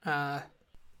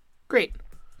Great.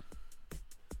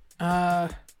 How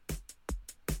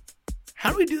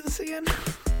do we do this again?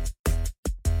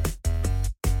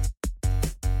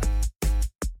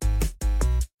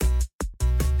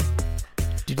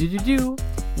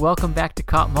 Welcome back to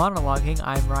Caught Monologuing.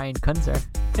 I'm Ryan Kunzer.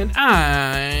 And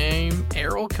I'm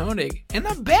Errol Koenig. And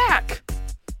I'm back!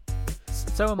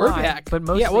 So am We're I, back. but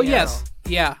mostly yeah, well, Errol. yes.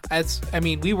 Yeah,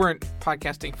 we weren't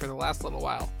podcasting for the last little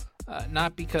while.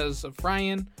 Not because of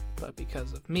Ryan, but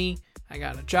because of me. I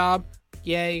got a job.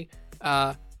 Yay.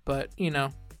 But,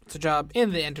 it's a job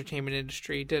in the entertainment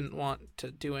industry. Didn't want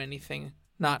to do anything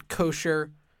not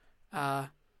kosher. But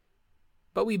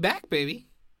we back, baby.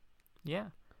 Yeah.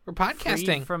 We're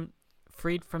podcasting.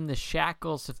 Freed from the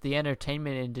shackles of the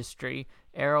entertainment industry,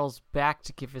 Errol's back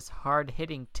to give his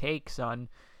hard-hitting takes on,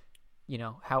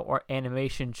 how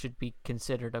animation should be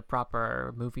considered a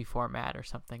proper movie format or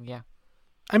something. Yeah.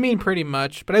 I mean, pretty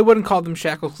much, but I wouldn't call them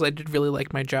shackles because I did really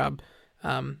like my job.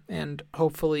 And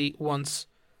hopefully once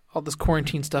all this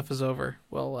quarantine stuff is over,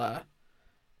 we'll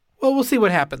see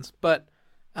what happens. But,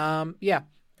 yeah.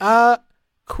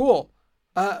 Cool.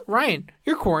 Ryan,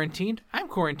 you're quarantined. I'm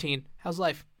quarantined. How's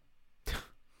life?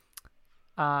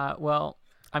 Well,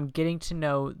 I'm getting to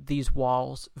know these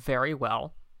walls very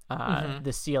well.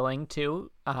 The ceiling,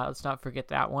 too. Let's not forget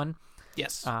that one.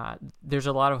 Yes. There's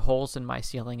a lot of holes in my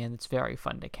ceiling, and it's very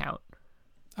fun to count.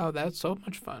 Oh, that's so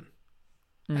much fun.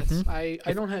 Mm-hmm. I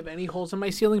don't have any holes in my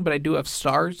ceiling, but I do have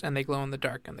stars, and they glow in the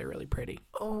dark, and they're really pretty.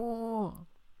 Oh.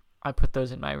 I put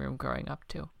those in my room growing up,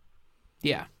 too.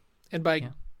 Yeah. And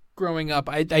by growing up,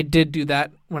 I did do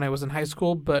that when I was in high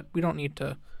school, but we don't need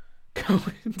to go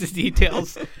into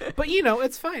details. But,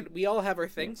 it's fine. We all have our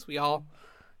things. We all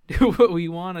do what we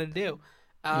want to do.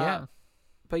 Yeah.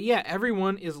 But, yeah,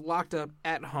 everyone is locked up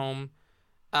at home,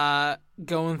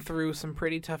 going through some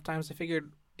pretty tough times. I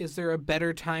figured, is there a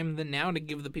better time than now to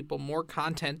give the people more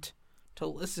content to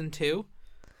listen to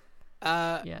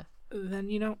than,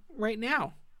 right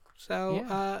now?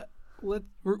 So what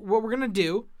we're going to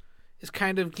do is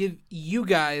kind of give you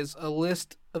guys a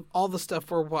list of all the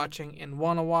stuff we're watching and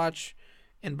want to watch.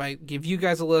 And by give you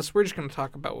guys a list, we're just going to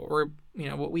talk about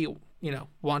what we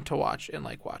want to watch and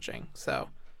like watching. So,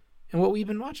 and what we've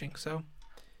been watching. So,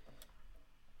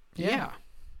 yeah.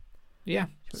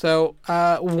 So,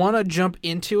 want to jump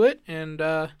into it and,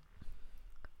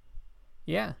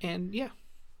 yeah.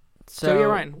 So yeah,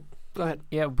 Ryan, go ahead.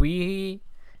 Yeah,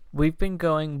 we've been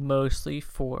going mostly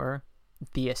for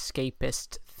the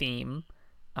escapist theme.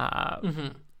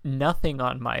 Nothing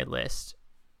on my list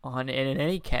in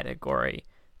any category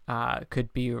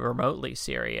could be remotely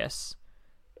serious.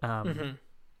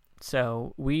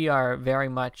 So we are very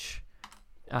much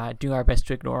doing our best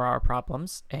to ignore our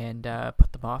problems and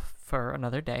put them off for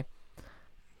another day,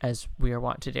 as we are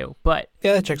wont to do. But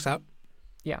yeah, that checks out.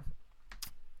 Yeah.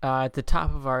 At the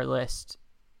top of our list,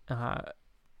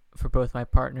 for both my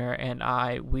partner and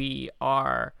I, we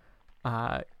are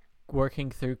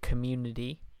working through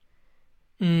Community,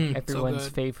 everyone's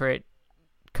favorite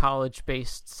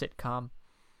college-based sitcom.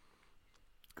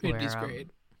 Community's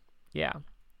great. Yeah,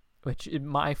 which is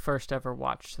my first ever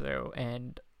watch through,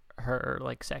 and her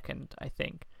second, I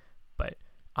think. But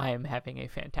I am having a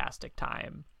fantastic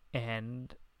time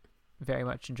and very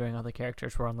much enjoying all the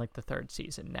characters. We're on the third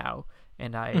season now,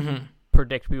 and I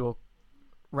predict we will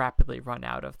rapidly run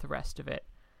out of the rest of it.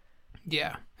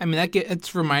 Yeah, I mean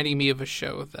it's reminding me of a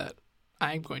show that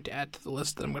I'm going to add to the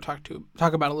list that I'm going to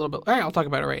talk about a little bit. All right, I'll talk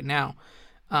about it right now.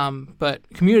 But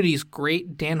Community is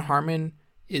great. Dan Harmon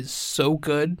is so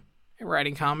good at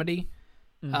writing comedy.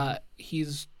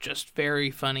 He's just very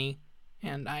funny,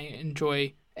 and I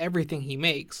enjoy everything he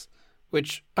makes.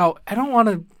 Which I don't want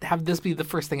to have this be the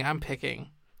first thing I'm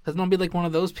picking, because don't be like one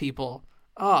of those people.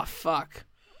 Oh fuck.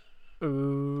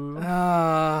 Ooh.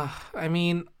 I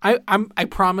mean, I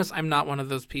promise I'm not one of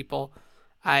those people.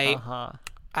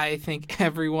 I think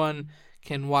everyone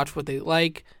can watch what they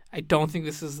like. I don't think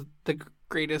this is the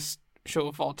greatest show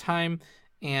of all time,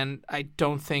 and I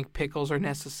don't think pickles are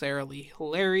necessarily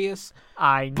hilarious.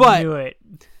 But knew it.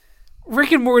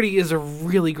 Rick and Morty is a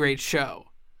really great show.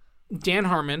 Dan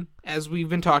Harmon, as we've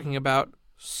been talking about,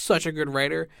 such a good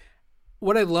writer.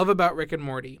 What I love about Rick and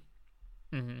Morty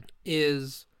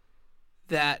is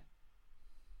that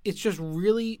it's just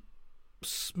really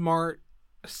smart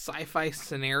sci-fi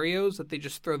scenarios that they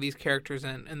just throw these characters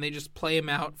in, and they just play them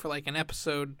out for an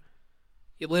episode.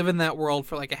 You live in that world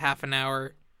for a half an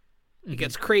hour. It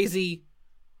gets crazy,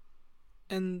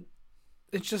 and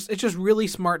it's just really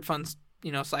smart, fun,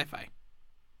 sci-fi.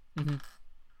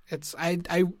 It's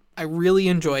I really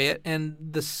enjoy it, and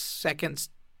the second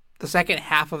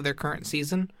half of their current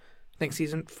season, think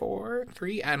season 4,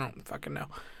 3. I don't fucking know.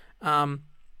 I'm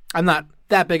not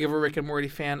that big of a Rick and Morty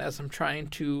fan as I'm trying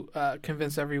to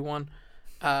convince everyone.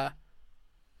 But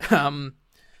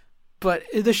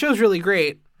the show's really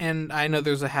great, and I know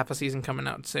there's a half a season coming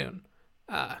out soon.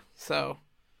 So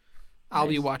I'll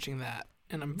be watching that,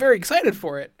 and I'm very excited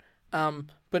for it.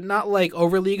 But not like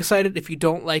overly excited. If you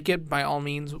don't like it, by all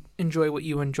means, enjoy what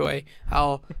you enjoy.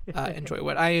 I'll enjoy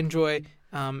what I enjoy.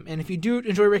 And if you do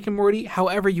enjoy Rick and Morty,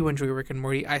 however you enjoy Rick and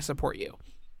Morty, I support you.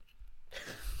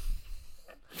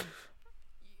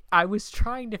 I was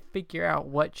trying to figure out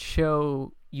what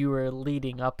show you were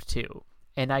leading up to,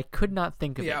 and I could not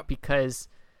think of it because,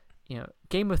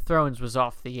 Game of Thrones was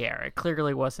off the air. It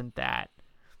clearly wasn't that.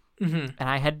 Mm-hmm. And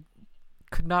I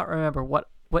could not remember what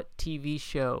TV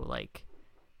show, like,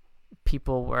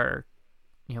 people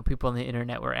on the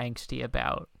internet were angsty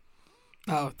about.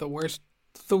 Oh, the worst,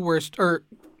 or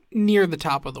near the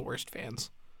top of the worst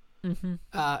fans. Mm-hmm.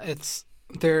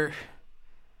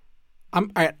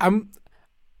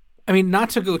 I mean, not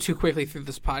to go too quickly through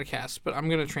this podcast, but I'm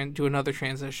going to do another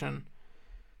transition.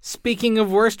 Speaking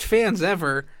of worst fans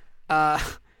ever, there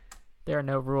are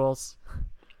no rules.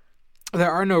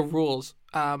 There are no rules.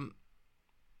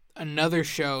 Another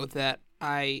show that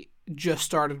I just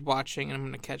started watching and I'm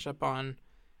going to catch up on,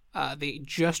 they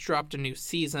just dropped a new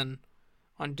season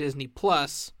on Disney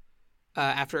Plus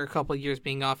after a couple of years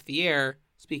being off the air.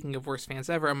 Speaking of worst fans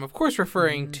ever, I'm of course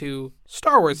referring to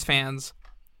Star Wars fans.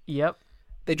 Yep.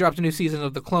 They dropped a new season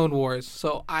of the Clone Wars.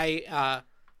 So I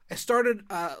started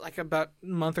like about a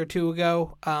month or two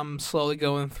ago, slowly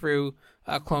going through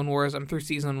Clone Wars. I'm through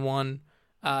season 1.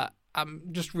 I'm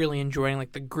just really enjoying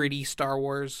like the gritty Star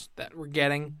Wars that we're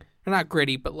getting. Or not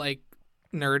gritty, but like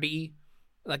nerdy.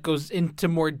 That goes into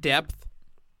more depth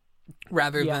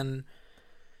rather than,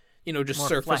 just more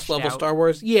surface level out. Star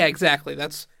Wars. Yeah, exactly.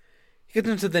 It gets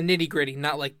into the nitty gritty,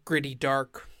 not like gritty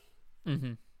dark.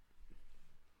 Mm-hmm.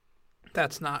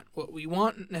 That's not what we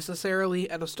want necessarily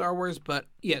out of Star Wars, but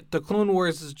yeah, the Clone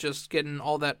Wars is just getting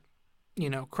all that,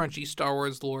 crunchy Star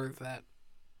Wars lore that,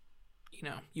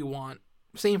 you want.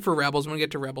 Same for Rebels. I'm going to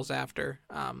get to Rebels after,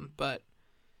 but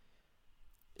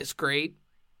it's great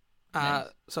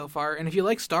so far. And if you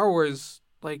like Star Wars,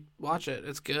 like, watch it.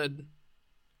 It's good.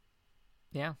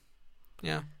 Yeah.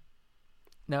 Yeah.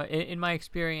 No, in my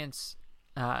experience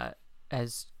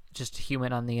as just a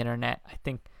human on the internet, I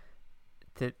think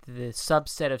the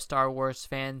subset of Star Wars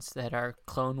fans that are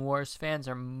Clone Wars fans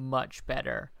are much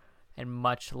better and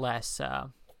much less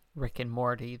Rick and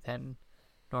Morty than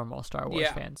normal Star Wars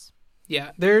fans.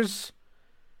 Yeah, there's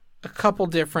a couple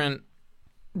different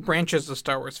branches of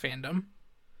Star Wars fandom.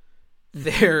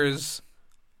 There's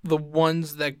the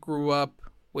ones that grew up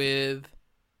with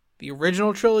the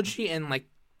original trilogy and like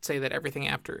say that everything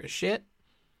after is shit.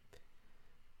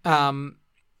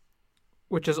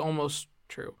 Which is almost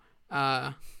true.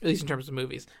 At least in terms of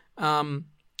movies. Then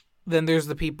there's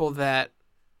the people that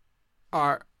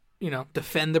are,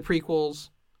 defend the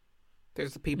prequels.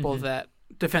 There's the people that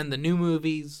defend the new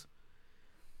movies.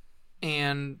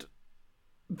 And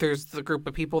there's the group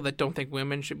of people that don't think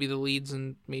women should be the leads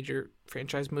in major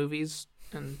franchise movies.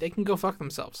 And they can go fuck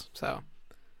themselves. So,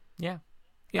 yeah.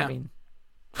 I mean,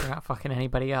 they're not fucking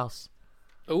anybody else.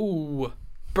 Ooh,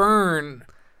 burn.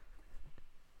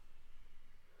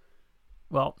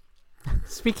 Well,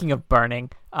 speaking of burning,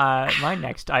 my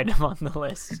next item on the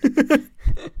list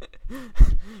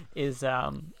is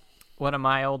one of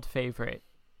my old favorite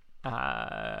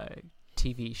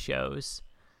TV shows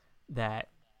that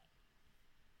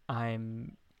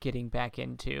I'm getting back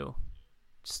into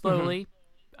slowly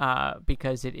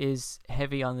because it is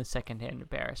heavy on the secondhand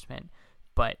embarrassment,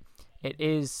 but it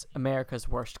is America's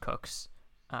Worst Cooks,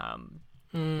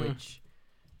 which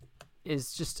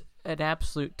is just an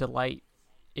absolute delight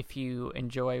if you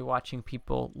enjoy watching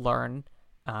people learn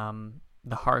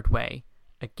the hard way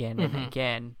again and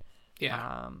again.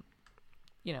 Yeah.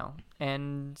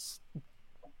 And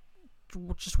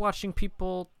just watching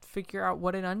people figure out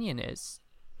what an onion is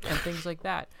and things like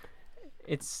that.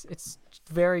 It's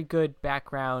very good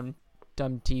background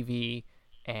dumb TV,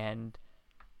 and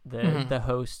the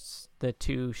hosts, the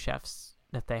two chefs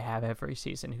that they have every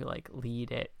season who like lead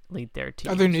their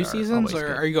teams. Are there new seasons,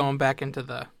 or are you going back into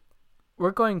the...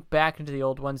 We're going back into the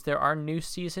old ones. There are new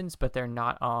seasons, but they're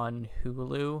not on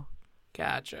Hulu.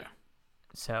 Gotcha.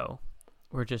 So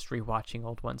we're just rewatching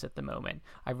old ones at the moment.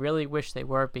 I really wish they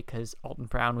were, because Alton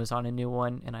Brown was on a new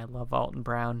one, and I love Alton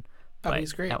Brown. But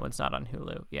he's great. That one's not on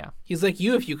Hulu. Yeah. He's like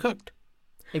you if you cooked.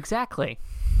 Exactly.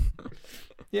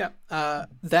 Yeah.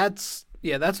 That's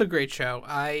a great show.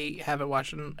 I haven't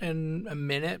watched it in a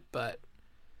minute, but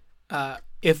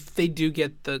if they do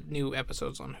get the new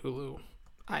episodes on Hulu,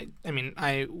 I mean,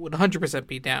 I would 100%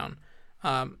 be down.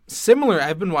 Similar,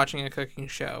 I've been watching a cooking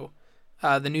show,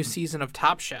 the new season of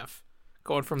Top Chef,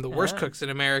 going from the worst cooks in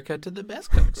America to the best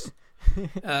cooks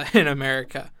in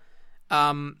America.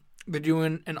 They're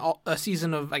doing a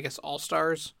season of, I guess, All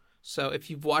Stars. So if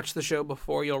you've watched the show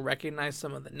before, you'll recognize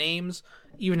some of the names.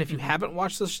 Even if you haven't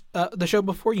watched the show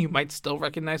before, you might still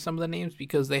recognize some of the names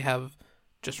because they have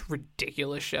just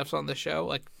ridiculous chefs on the show,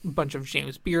 like a bunch of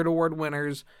James Beard Award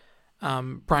winners.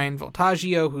 Brian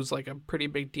Voltaggio, who's like a pretty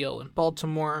big deal in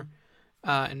Baltimore,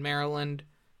 in Maryland.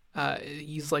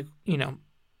 He's like,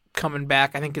 coming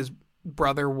back. I think his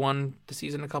brother won the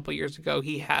season a couple years ago.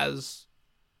 He has,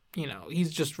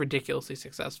 he's just ridiculously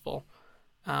successful.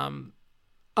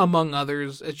 Among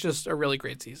others, it's just a really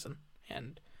great season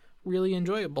and really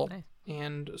enjoyable. Nice.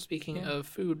 And speaking of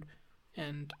food,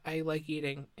 and I like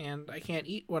eating, and I can't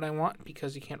eat what I want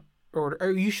because you can't order,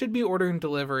 or you should be ordering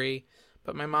delivery,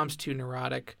 but my mom's too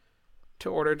neurotic to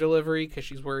order delivery because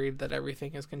she's worried that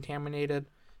everything is contaminated.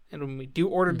 And when we do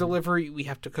order delivery, we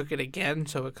have to cook it again,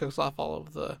 so it cooks off all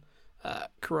of the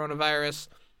coronavirus,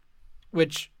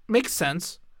 which makes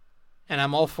sense, and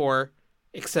I'm all for,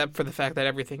 except for the fact that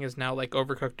everything is now like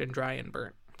overcooked and dry and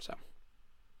burnt. So,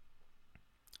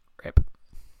 rip.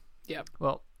 Yep.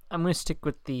 Well, I'm going to stick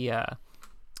with the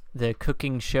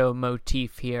cooking show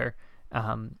motif here,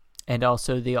 and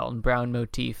also the Alton Brown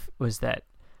motif was that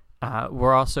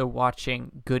we're also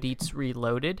watching Good Eats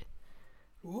Reloaded,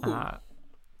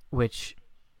 which,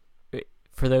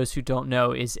 for those who don't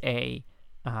know, is a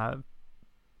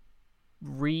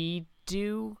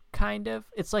redo, kind of.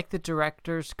 It's like the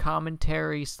director's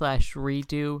commentary /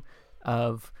 redo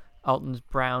of Alton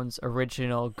Brown's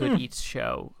original Good Eats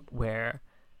show, where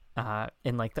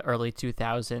in like the early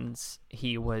 2000s,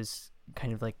 he was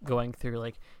kind of like going through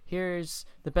like, here's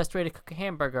the best way to cook a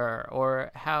hamburger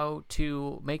or how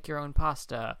to make your own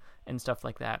pasta and stuff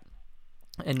like that.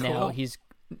 And now he's,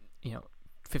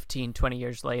 15, 20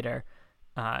 years later,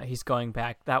 he's going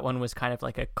back. That one was kind of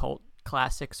like a cult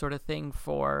classic sort of thing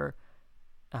for,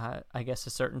 I guess,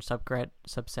 a certain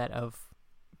subset of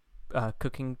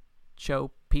cooking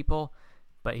show people.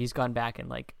 But he's gone back and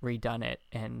like redone it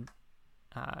and,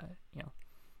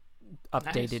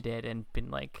 updated it and been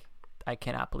like, I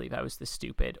cannot believe I was this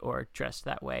stupid or dressed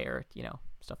that way or,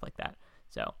 stuff like that.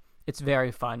 So it's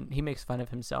very fun. He makes fun of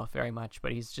himself very much,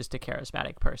 but he's just a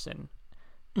charismatic person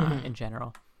in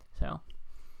general. So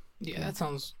yeah, that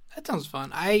sounds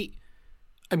fun. I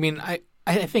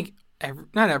think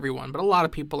not everyone, but a lot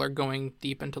of people are going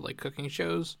deep into like cooking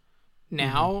shows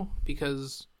now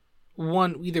because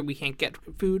one, either we can't get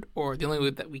food or the only way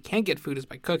that we can get food is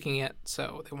by cooking it.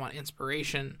 So they want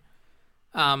inspiration.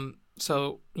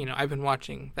 So, I've been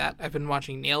watching that. I've been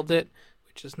watching Nailed It,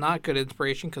 which is not good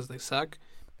inspiration because they suck.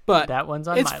 But that one's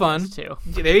on it's my fun list too.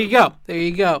 There you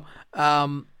go.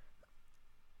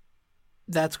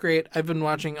 That's great. I've been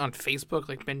watching on Facebook,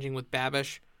 like Binging with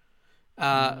Babish,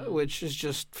 which is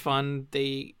just fun.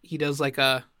 He does like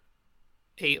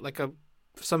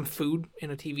some food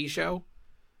in a TV show,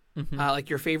 like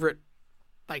your favorite,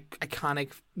 like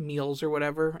iconic meals or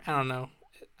whatever. I don't know.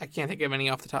 I can't think of any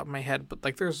off the top of my head, but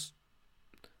like there's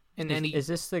Is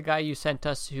this the guy you sent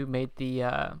us who made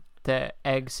the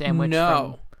egg sandwich?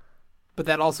 No, but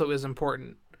that also is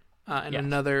important. And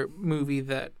another movie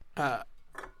that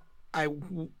I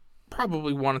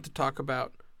probably wanted to talk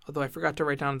about, although I forgot to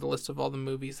write down the list of all the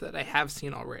movies that I have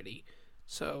seen already.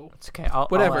 So it's okay. I'll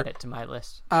add it to my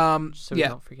list. So we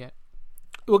don't forget.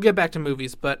 We'll get back to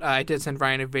movies, but I did send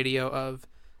Ryan a video of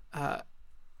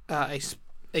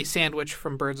a sandwich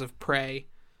from Birds of Prey.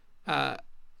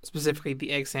 Specifically,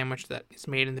 the egg sandwich that is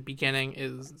made in the beginning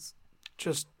is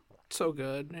just so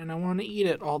good, and I want to eat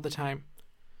it all the time.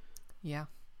 Yeah.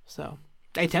 So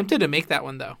I attempted to make that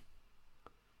one though,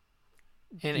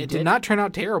 and You it did? did not turn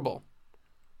out terrible.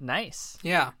 Nice.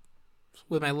 Yeah,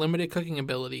 with my limited cooking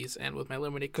abilities and with my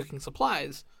limited cooking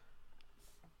supplies,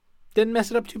 didn't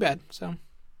mess it up too bad. So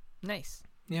Nice.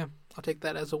 yeah, I'll take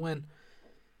that as a win.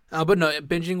 But no,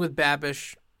 Binging with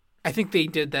Babish, I think they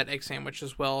did that egg sandwich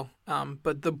as well.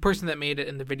 But the person that made it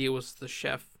in the video was the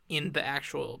chef in the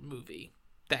actual movie.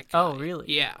 That guy. Oh, really?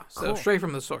 Yeah. So Cool. straight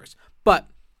from the source. But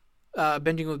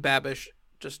Binging with Babish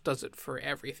just does it for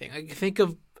everything. I think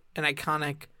of an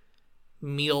iconic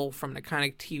meal from an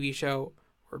iconic TV show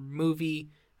or movie.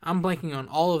 I'm blanking on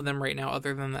all of them right now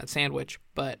other than that sandwich.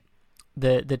 But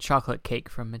The chocolate cake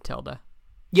from Matilda.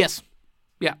 yes.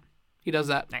 Yeah. He does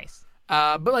that. Nice.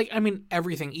 But like, I mean,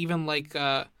 everything, even like,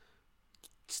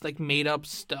 it's like made up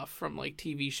stuff from like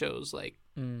TV shows, like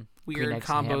weird Green Eggs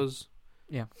and Ham. combos.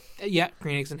 Yeah. Yeah,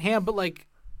 Green Eggs and Ham. But like,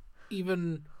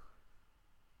 even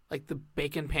like the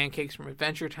bacon pancakes from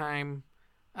Adventure Time.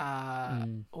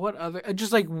 What other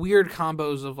just like weird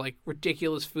combos of like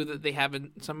ridiculous food that they have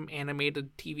in some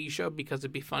animated TV show because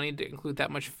it'd be funny to include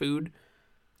that much food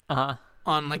on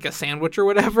like a sandwich or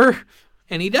whatever,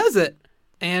 and he does it.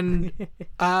 And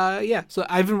so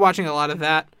I've been watching a lot of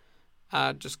that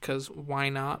just because why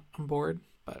not? I'm bored.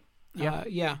 But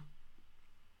yeah.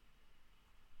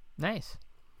 Nice.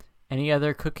 Any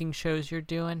other cooking shows you're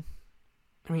doing?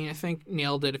 I mean, I think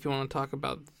nailed it. If you want to talk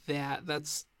about that,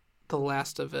 that's the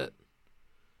last of it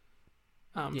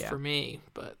for me.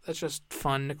 But that's just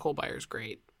fun. Nicole Byer's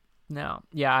great. No,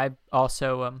 yeah, I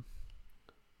also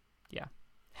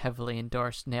heavily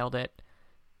endorsed Nailed It,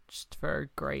 just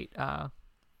for great.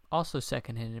 Also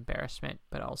secondhand embarrassment,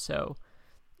 but also,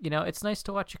 it's nice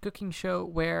to watch a cooking show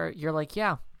where you're like,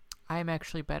 yeah, I am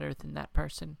actually better than that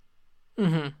person.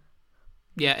 Mm-hmm.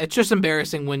 Yeah, it's just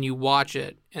embarrassing when you watch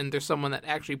it and there's someone that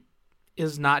actually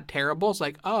is not terrible. It's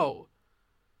like, oh,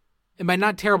 and by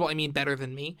not terrible, I mean better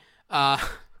than me. I'm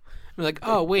like,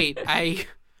 oh, wait, I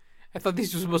thought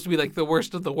these were supposed to be like the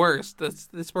worst of the worst.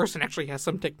 This person actually has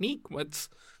some technique.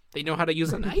 They know how to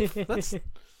use a knife?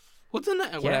 What's a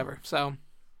knife? Whatever. So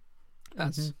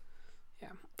that's,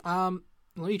 let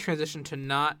me transition to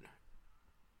not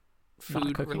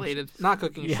food related, not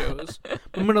cooking shows.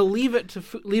 I'm gonna leave it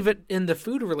in the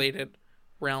food related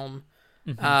realm.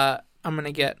 I'm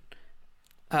gonna get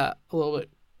a little bit.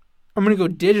 I'm gonna go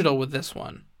digital with this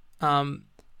one.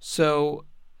 So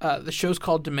the show's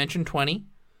called Dimension 20.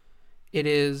 It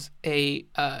is a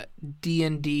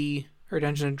D&D or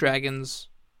Dungeons and Dragons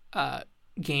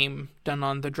game done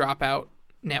on the Dropout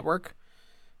network.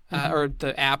 Or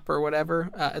the app or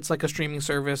whatever. It's like a streaming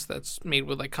service that's made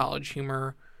with like college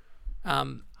humor.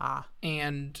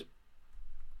 And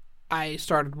I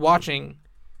started watching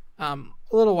a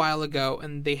little while ago,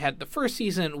 and they had the first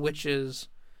season, which is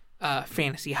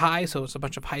Fantasy High, so it's a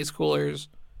bunch of high schoolers,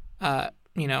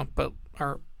 but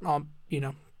are all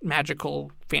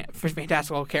magical,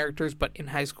 fantastical characters, but in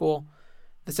high school.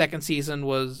 The second season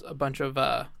was a bunch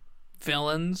of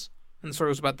villains, and sort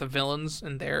of was about the villains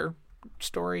and their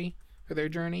story or their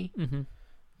journey.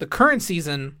 The current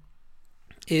season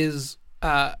is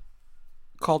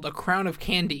called A Crown of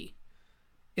Candy.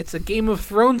 It's a Game of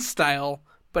Thrones style,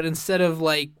 but instead of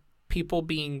like people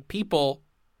being people,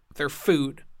 they're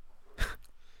food.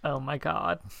 Oh my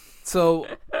god. So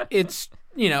it's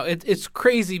it's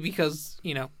crazy because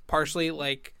partially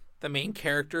like the main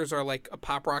characters are like a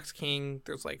Pop Rocks king.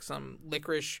 There's like some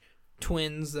licorice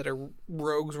twins that are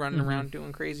rogues running around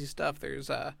doing crazy stuff. There's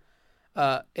a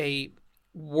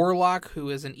warlock who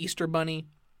is an Easter bunny,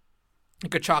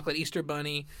 like a chocolate Easter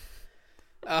bunny.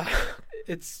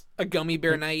 It's a gummy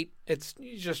bear night. It's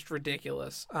just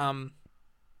ridiculous.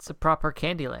 It's a proper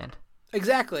Candyland.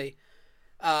 Exactly.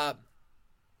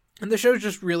 And the show's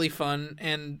just really fun,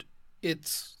 and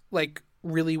it's like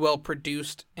really well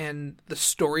produced, and the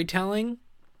storytelling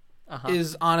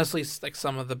is honestly like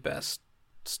some of the best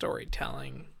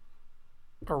storytelling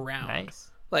around.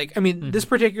 Nice. Like, I mean, this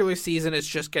particular season is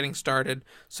just getting started,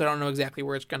 so I don't know exactly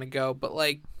where it's going to go, but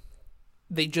like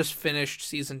they just finished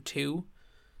season 2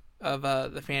 of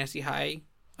the Fantasy High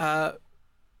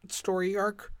story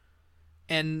arc,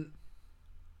 and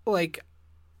like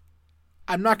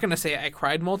I'm not gonna say I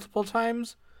cried multiple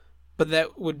times, but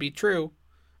that would be true.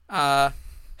 I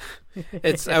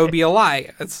would be a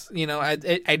lie. It's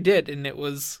I did, and it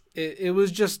was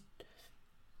just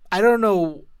I don't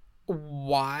know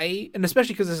why, and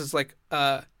especially because this is like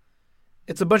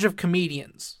it's a bunch of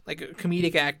comedians, like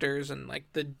comedic actors, and like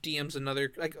the DMs and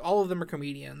other, like all of them are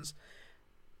comedians,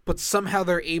 but somehow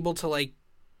they're able to like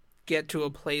get to a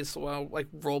place while like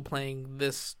role playing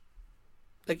this,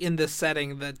 like in this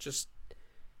setting that just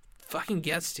fucking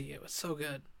gets to you. It's so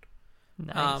good.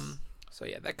 Nice. So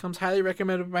yeah, that comes highly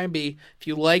recommended by me. If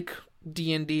you like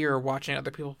D&D or watching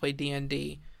other people play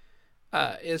D&D,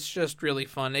 it's just really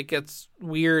fun. It gets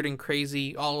weird and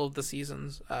crazy all of the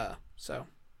seasons. So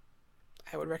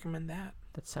I would recommend that.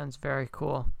 That sounds very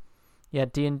cool. Yeah,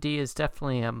 D&D is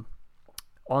definitely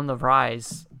on the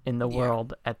rise in the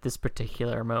world at this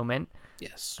particular moment.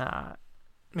 Yes.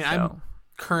 I'm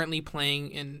currently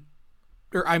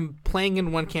I'm playing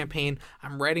in one campaign.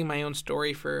 I'm writing my own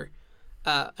story for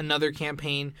another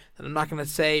campaign that I'm not going to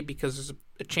say because there's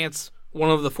a chance one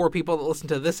of the 4 people that listen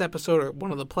to this episode are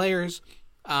one of the players.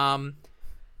 But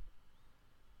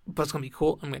it's going to be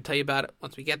cool. I'm going to tell you about it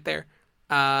once we get there.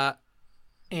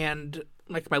 And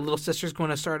like my little sister's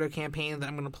going to start a campaign that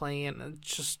I'm going to play in. And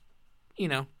it's just,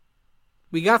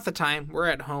 we got the time. We're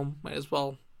at home. Might as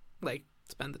well like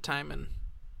spend the time and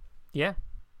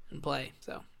play.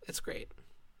 So It's great.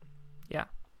 Yeah.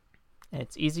 And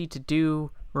it's easy to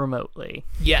do remotely.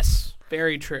 Yes,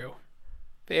 very true.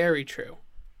 Very true.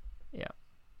 Yeah.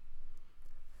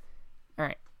 All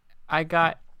right. I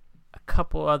got a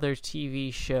couple other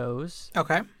TV shows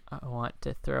Okay. I want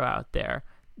to throw out there.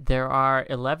 There are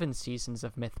 11 seasons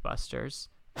of Mythbusters,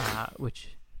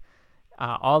 which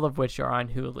all of which are on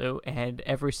Hulu, and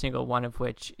every single one of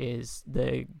which is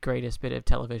the greatest bit of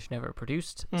television ever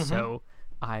produced. Mm-hmm. So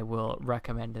I will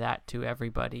recommend that to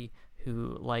everybody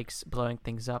who likes blowing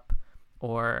things up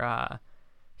or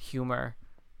humor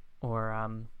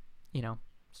or,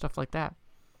 stuff like that.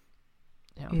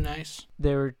 Yeah. Nice.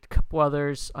 There were a couple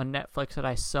others on Netflix that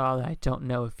I saw that I don't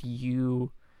know if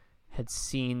you had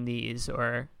seen these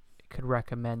or could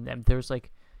recommend them. There was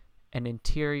like an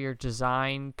interior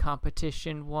design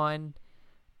competition one,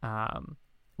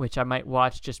 which I might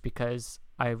watch just because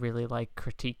I really like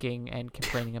critiquing and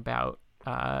complaining about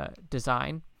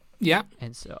design. Yeah.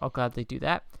 And so I'll gladly do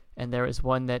that. And there was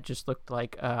one that just looked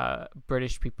like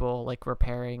British people like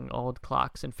repairing old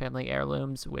clocks and family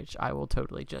heirlooms, which I will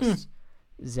totally just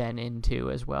zen into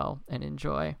as well and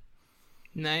enjoy.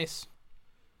 Nice.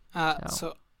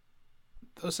 So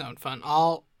those sound fun.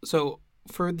 So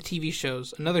for the TV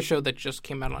shows, another show that just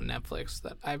came out on Netflix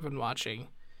that I've been watching.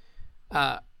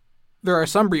 There are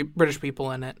some British people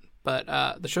in it, but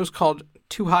the show's called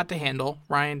Too Hot to Handle.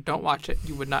 Ryan, don't watch it.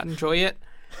 You would not enjoy it.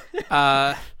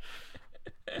 I'm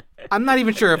not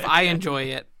even sure if I enjoy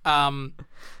it. I'm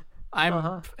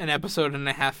an episode and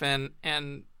a half in,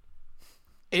 and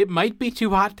it might be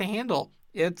too hot to handle.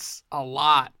 It's a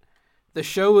lot. The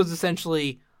show is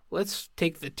essentially, let's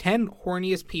take the 10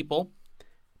 horniest people,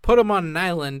 put them on an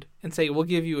island, and say, we'll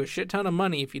give you a shit ton of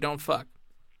money if you don't fuck,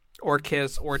 or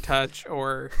kiss, or touch,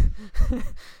 or...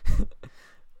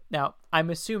 Now, I'm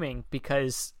assuming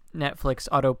because Netflix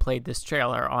auto-played this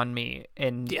trailer on me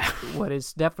in what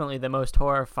is definitely the most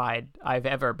horrified I've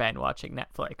ever been watching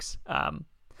Netflix.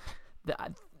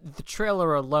 The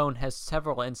trailer alone has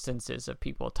several instances of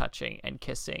people touching and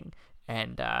kissing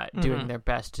and doing their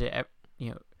best to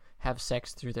have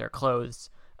sex through their clothes.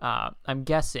 I'm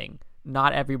guessing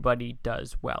not everybody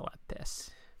does well at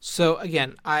this. So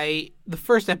again, the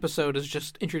first episode is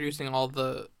just introducing all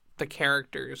the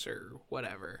characters or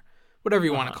whatever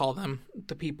you want to call them,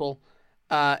 the people,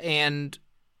 and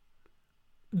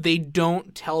they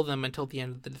don't tell them until the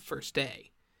end of the first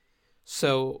day.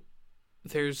 So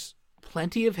there's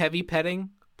plenty of heavy petting,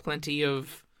 plenty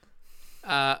of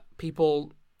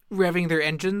people revving their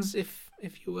engines, if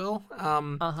you will.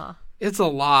 It's a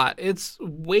lot. It's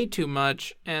way too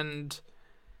much, and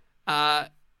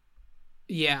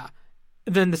yeah.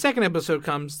 Then the second episode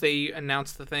comes. They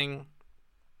announce the thing.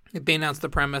 They announce the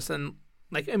premise, and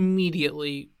like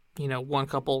immediately, one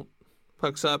couple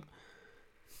hooks up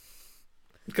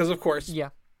because, of course, yeah,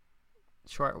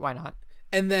 sure, why not?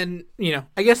 And then,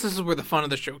 I guess this is where the fun of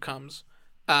the show comes.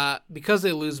 Because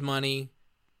they lose money,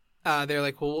 they're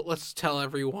like, well, let's tell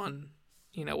everyone,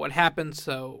 what happened.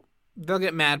 So they'll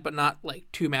get mad, but not like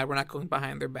too mad. We're not going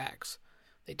behind their backs.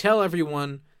 They tell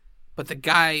everyone, but the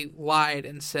guy lied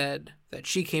and said that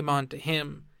she came on to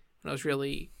him. And it was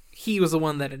really, he was the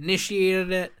one that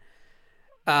initiated it.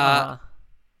 And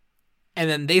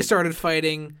then they started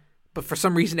fighting, but for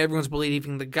some reason, everyone's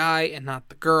believing the guy and not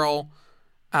the girl.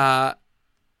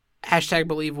 Hashtag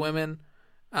believe women.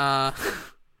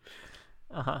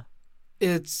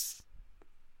 It's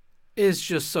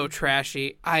just so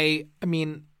trashy. I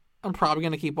mean, I'm probably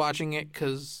gonna keep watching it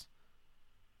because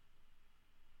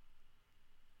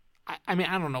I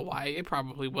don't know why. It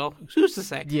probably will. Who's to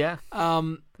say? Yeah.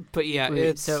 But yeah,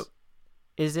 Wait, so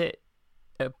is it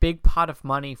a big pot of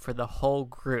money for the whole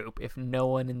group if no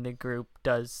one in the group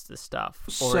does the stuff,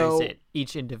 or is it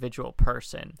each individual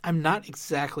person? I'm not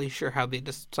exactly sure how they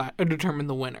determine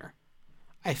the winner.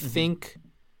 I think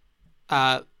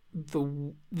the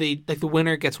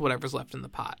winner gets whatever's left in the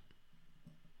pot.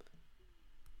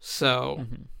 So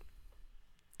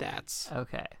that's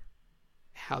okay.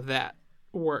 How that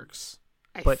works.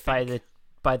 But by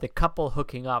the couple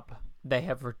hooking up, they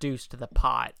have reduced the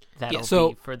pot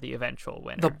that'll be for the eventual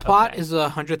winner. The pot is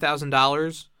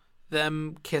 $100,000.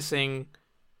 Them kissing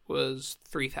was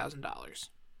 $3,000.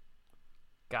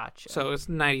 Gotcha. So it's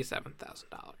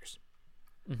 $97,000.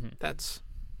 That's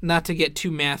not to get too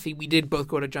mathy. We did both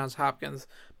go to Johns Hopkins.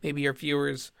 Maybe our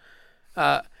viewers.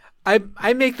 I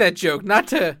make that joke not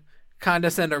to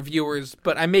condescend our viewers,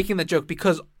 but I'm making that joke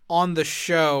because on the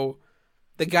show,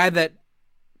 the guy that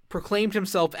proclaimed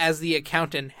himself as the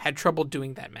accountant had trouble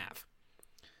doing that math.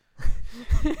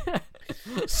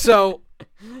 So,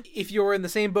 if you're in the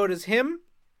same boat as him,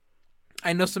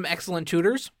 I know some excellent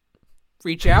tutors.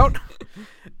 reach out.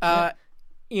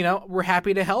 We're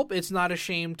happy to help. It's not a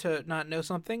shame to not know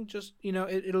something. Just,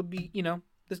 it'll be,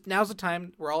 now's the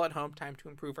time. We're all at home. Time to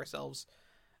improve ourselves.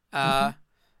 And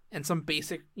some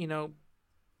basic,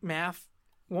 math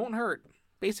won't hurt.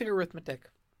 Basic arithmetic.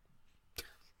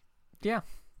 Yeah.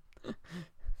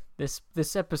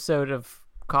 This episode of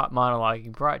Caught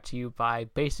Monologuing brought to you by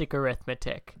Basic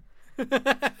Arithmetic.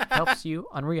 Helps you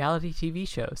on reality TV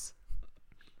shows.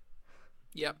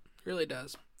 Yep, really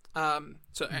does.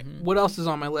 What else is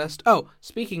on my list? Oh,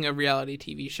 speaking of reality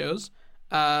TV shows,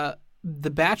 The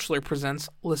Bachelor presents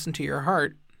Listen to Your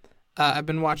Heart. I've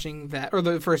been watching that, or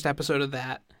the first episode of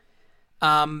that.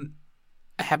 I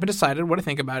haven't decided what to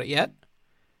think about it yet.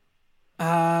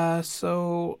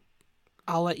 So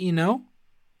I'll let you know.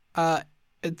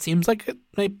 It seems like it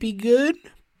might be good,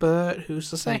 but who's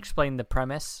to say? Can I explain the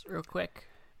premise real quick?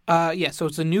 So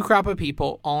it's a new crop of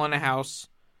people all in a house,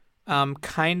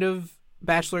 kind of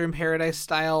Bachelor in Paradise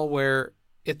style, where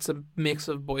it's a mix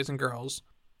of boys and girls.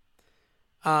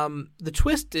 The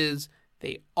twist is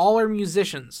they all are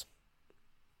musicians.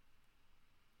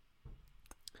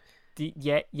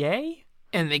 Yay?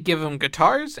 And they give them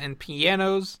guitars and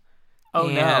pianos. Oh,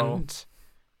 no.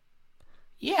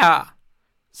 Yeah.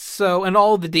 So, and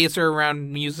all of the dates are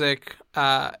around music,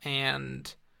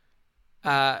 and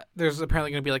there's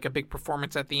apparently going to be like a big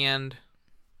performance at the end.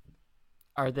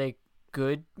 Are they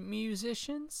good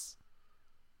musicians?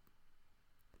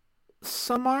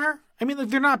 Some are. I mean, like,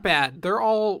 they're not bad. They're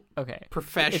all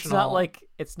professional.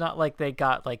 It's not like they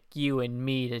got like you and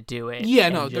me to do it. Yeah,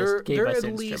 no, they're us at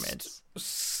instruments. Least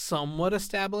somewhat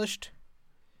established.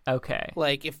 Okay.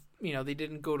 Like if they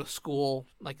didn't go to school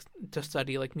like to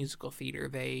study like musical theater,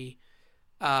 they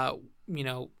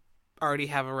already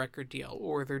have a record deal,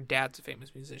 or their dad's a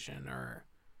famous musician, or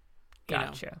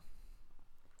gotcha.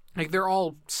 Like they're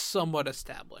all somewhat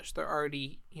established. They're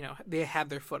already they have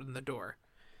their foot in the door.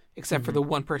 Except for the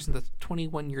one person that's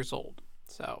 21 years old.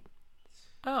 So.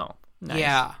 Oh, nice.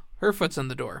 Yeah, her foot's in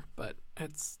the door, but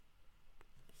it's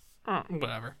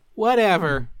whatever.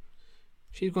 Whatever.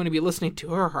 She's going to be listening to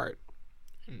her heart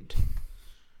and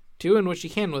doing what she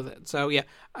can with it. So yeah,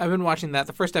 I've been watching that.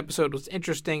 The first episode was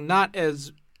interesting, not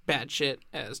as bad shit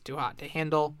as Too Hot to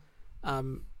Handle.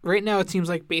 Right now it seems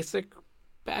like basic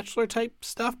Bachelor type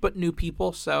stuff, but new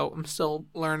people, so I'm still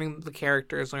learning the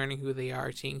characters, learning who they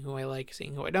are, seeing who I like,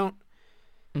 seeing who I don't.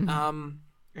 And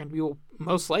we will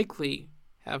most likely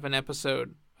have an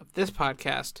episode of this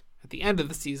podcast at the end of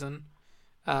the season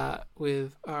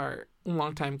with our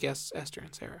longtime guests Esther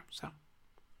and Sarah. So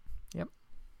yep,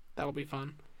 that'll be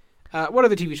fun. What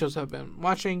other TV shows have I been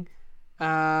watching?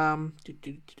 I'm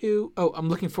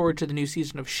looking forward to the new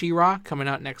season of She-Ra coming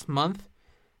out next month.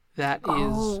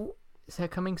 Is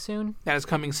that coming soon? That is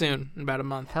coming soon, in about a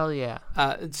month. Hell yeah.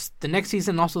 It's the next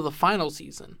season, also the final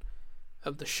season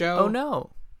of the show. Oh, no.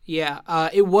 Yeah.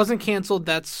 It wasn't canceled.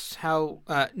 That's how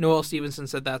Noelle Stevenson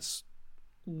said that's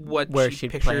where she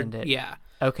pictured. Planned it. Yeah.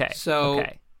 Okay. So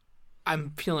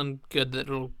I'm feeling good that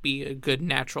it'll be a good,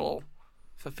 natural,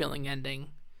 fulfilling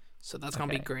ending. So that's going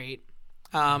to be great.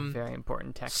 Very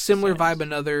important text. Similar vibe,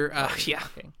 another...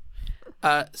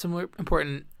 similar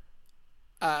important...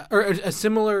 or a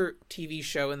similar TV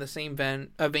show in the same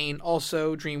vein,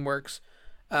 also DreamWorks,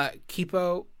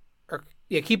 Kipo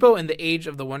and the Age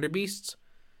of the Wonder Beasts,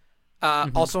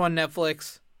 also on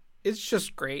Netflix. It's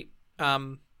just great.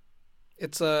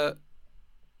 It's how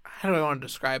do I want to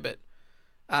describe it?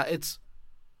 It's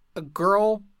a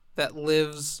girl that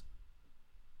lives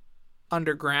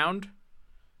underground,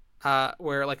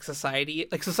 where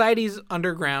society's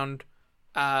underground.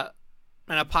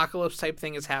 An apocalypse type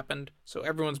thing has happened, so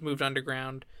everyone's moved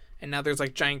underground, and now there's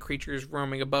like giant creatures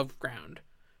roaming above ground.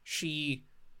 She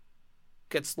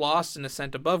gets lost and is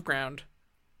sent above ground,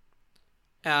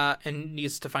 and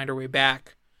needs to find her way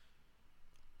back.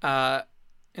 And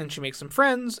she makes some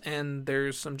friends, and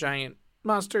there's some giant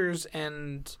monsters,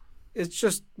 and it's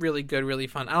just really good, really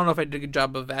fun. I don't know if I did a good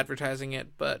job of advertising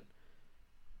it, but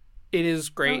it is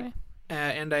great. Okay.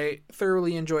 And I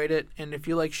thoroughly enjoyed it. And if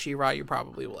you like She-Ra, you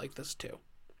probably will like this too.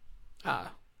 A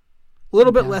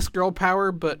little bit less girl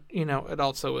power, but, it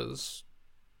also is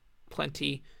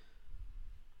plenty.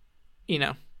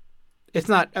 It's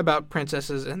not about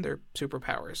princesses and their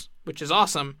superpowers, which is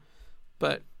awesome.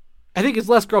 But I think it's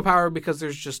less girl power because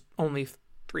there's just only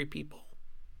 3 people.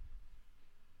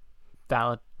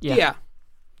 Valid. Yeah.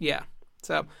 Yeah.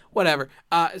 So, whatever.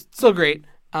 It's still great.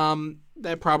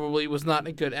 That probably was not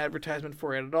a good advertisement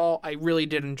for it at all. I really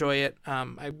did enjoy it.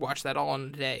 I watched that all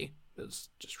in a day. It was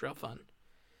just real fun.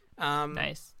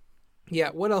 Nice.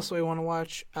 Yeah, what else do I want to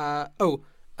watch? The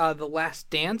Last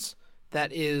Dance.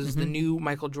 That is the new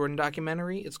Michael Jordan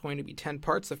documentary. It's going to be 10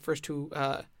 parts. The first two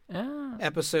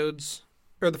episodes,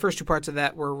 or the first two parts of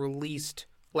that, were released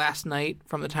last night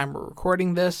from the time we're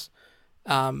recording this,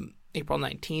 April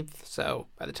 19th. So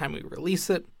by the time we release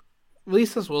this,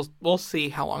 we'll see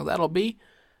how long that'll be.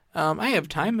 I have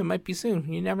time. It might be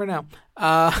soon. You never know.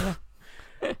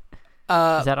 Is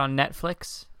that on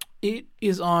Netflix? It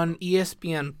is on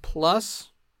ESPN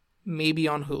Plus, maybe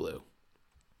on Hulu.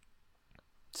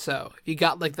 So if you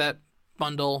got like that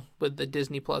bundle with the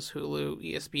Disney Plus, Hulu,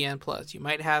 ESPN Plus, you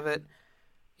might have it.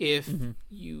 If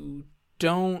you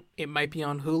don't, it might be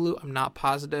on Hulu. I'm not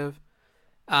positive.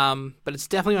 But it's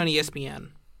definitely on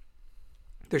ESPN.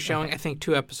 They're showing, I think,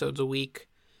 2 episodes a week.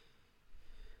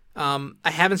 I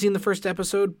haven't seen the first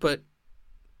episode, but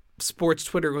sports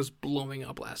Twitter was blowing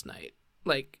up last night.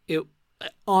 Like, it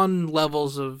on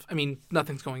levels of, I mean,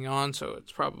 nothing's going on, so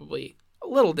it's probably a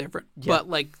little different. Yeah. But,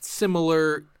 like,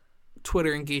 similar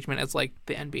Twitter engagement as, like,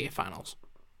 the NBA Finals.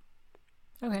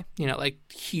 Okay. You know, like,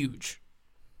 huge.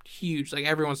 Huge. Like,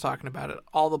 everyone's talking about it.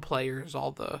 All the players,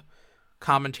 all the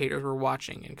commentators were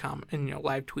watching and you know,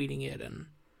 live tweeting it. And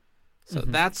so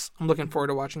I'm looking forward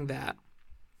to watching that.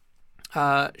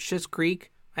 Schitt's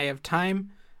Creek, I have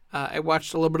time. I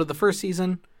watched a little bit of the first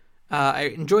season.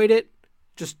 I enjoyed it.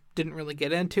 Just didn't really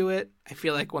get into it. I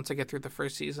feel like once I get through the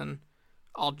first season,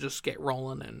 I'll just get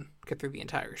rolling and get through the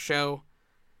entire show.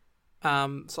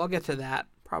 So I'll get to that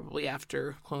probably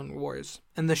after Clone Wars.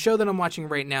 And the show that I'm watching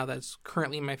right now that's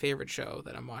currently my favorite show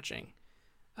that I'm watching,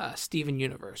 Steven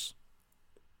Universe.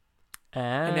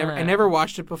 I never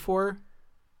watched it before.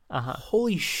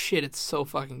 Holy shit, it's so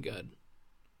fucking good.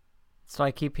 So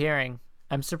I keep hearing.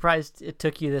 I'm surprised it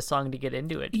took you this long to get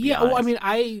into it. Yeah, well, I mean,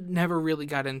 I never really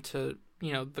got into,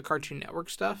 you know, the Cartoon Network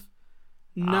stuff.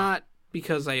 Not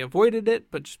because I avoided it,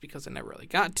 but just because I never really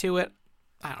got to it.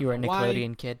 I don't know. You were a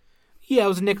Nickelodeon kid? Yeah, I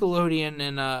was a Nickelodeon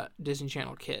and Disney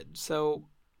Channel kid. So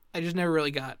I just never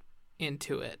really got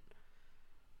into it.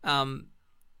 And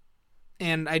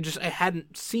I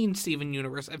hadn't seen Steven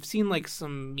Universe. I've seen like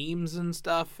some memes and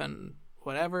stuff and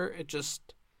whatever.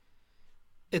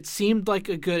 It seemed like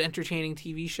a good, entertaining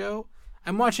TV show.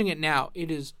 I'm watching it now. It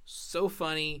is so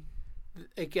funny.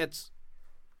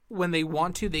 When they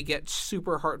want to, they get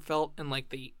super heartfelt and like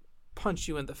they punch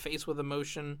you in the face with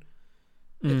emotion.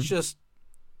 It's just,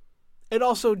 it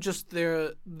also just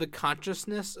the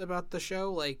consciousness about the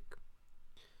show, like,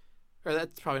 or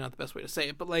that's probably not the best way to say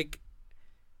it, but like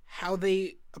how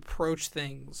they approach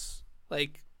things.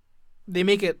 Like they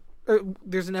make it,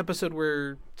 there's an episode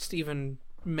where Steven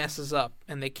messes up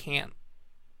and they can't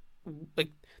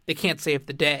save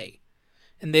the day,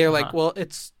 and they're like, well,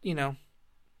 it's, you know,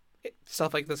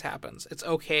 stuff like this happens, it's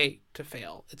okay to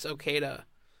fail, it's okay to,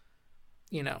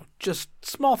 you know, just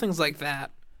small things like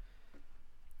that.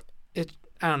 I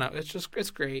don't know, it's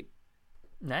great.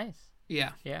 Nice.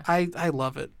 Yeah. I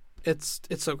love it. It's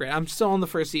so great. I'm still on the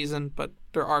first season, but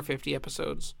there are 50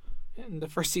 episodes in the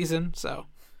first season, so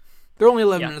they're only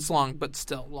 11 minutes long, but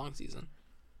still long season.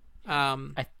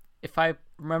 If I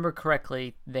remember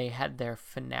correctly, they had their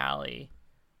finale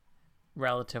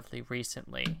relatively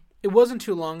recently. It wasn't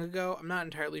too long ago. I'm not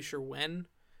entirely sure when.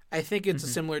 I think it's a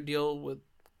similar deal with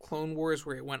Clone Wars,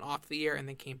 where it went off the air and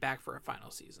then came back for a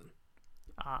final season.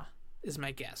 Is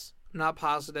my guess. I'm not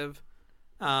positive,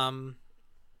 but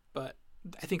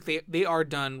I think they are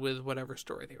done with whatever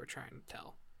story they were trying to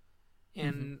tell.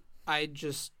 And I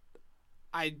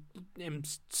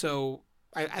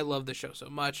love the show so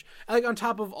much. Like, on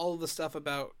top of all of the stuff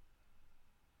about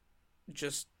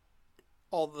just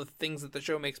all the things that the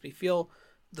show makes me feel,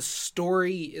 the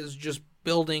story is just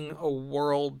building a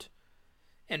world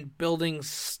and building,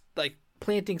 like,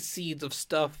 planting seeds of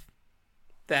stuff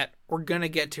that we're gonna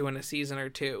get to in a season or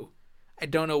two. I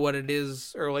don't know what it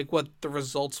is or like what the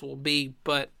results will be,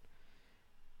 but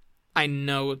I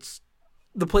know it's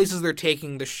the places they're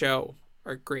taking the show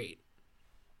are great.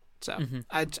 So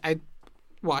I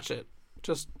watch it.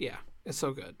 Just, yeah, it's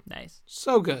so good. Nice.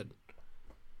 So good.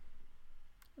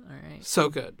 All right. So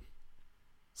good.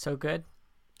 So good?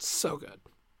 So good.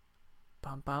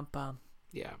 Bum, bum, bum.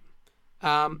 Yeah.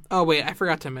 Oh, wait, I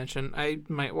forgot to mention. I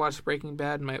might watch Breaking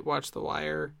Bad, might watch The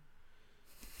Wire.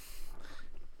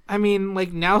 I mean,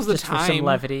 like, now's the time. Just for some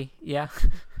levity, yeah.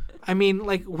 I mean,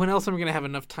 like, when else am I going to have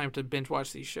enough time to binge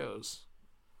watch these shows?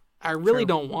 I really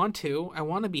don't want to. I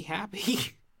want to be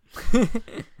happy.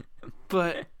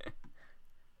 But,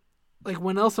 like,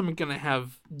 when else am I going to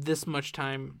have this much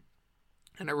time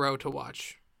in a row to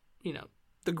watch, you know,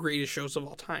 the greatest shows of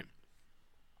all time?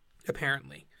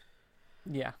 Apparently.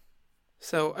 Yeah.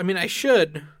 So, I mean, I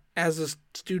should, as a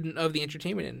student of the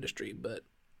entertainment industry, but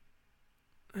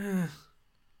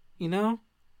You know?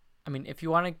 I mean, if you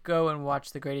want to go and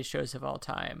watch the greatest shows of all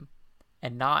time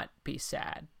and not be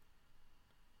sad,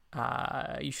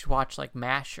 you should watch like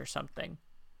MASH or something.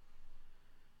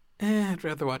 I'd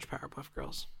rather watch Powerpuff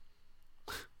Girls.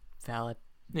 Valid.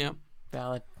 Yeah.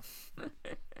 Valid.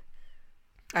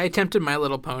 I attempted My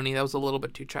Little Pony. That was a little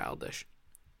bit too childish.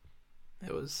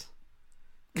 It was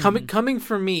coming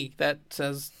from me. That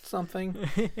says something.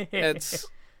 It's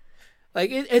like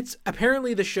it's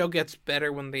apparently the show gets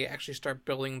better when they actually start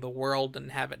building the world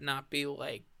and have it not be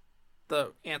like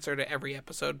the answer to every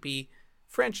episode be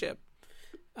friendship.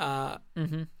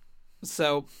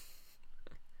 So,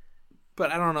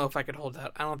 but I don't know if I could hold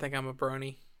that. I don't think I'm a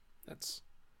brony.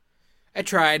 I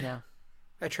tried. Yeah.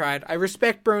 I tried. I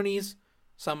respect bronies.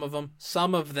 Some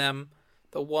of them,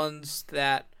 the ones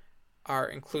that are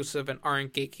inclusive and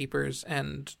aren't gatekeepers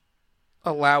and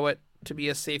allow it to be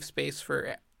a safe space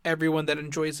for everyone that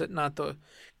enjoys it, not the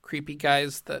creepy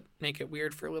guys that make it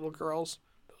weird for little girls.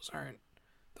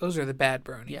 Those are the bad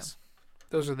bronies. Yeah.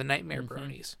 Those are the nightmare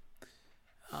bronies.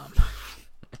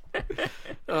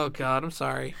 Oh God, I'm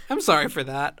sorry. I'm sorry for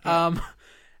that.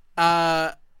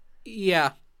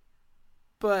 Yeah.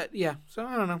 But yeah, so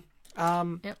I don't know.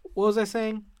 What was I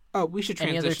saying? Oh, we should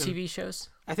transition. Any other TV shows?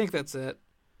 I think that's it.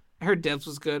 I heard Devs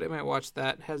was good. I might watch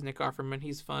that. It has Nick Offerman.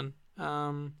 He's fun.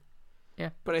 Yeah.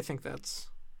 But I think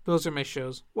those are my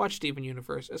shows. Watch Steven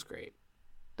Universe. It's great.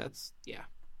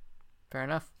 Fair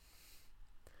enough.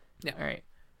 Yeah. All right.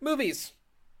 Movies.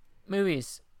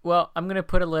 Well, I'm gonna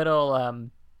put a little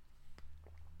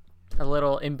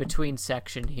in between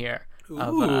section here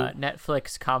of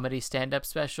Netflix comedy stand-up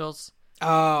specials.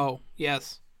 Oh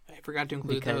yes, I forgot to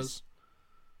include those.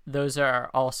 Those are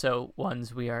also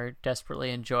ones we are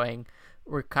desperately enjoying.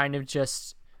 We're kind of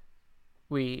just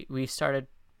we started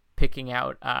picking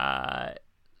out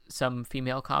some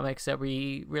female comics that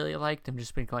we really liked and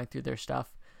just been going through their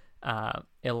stuff.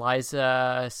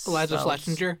 Iliza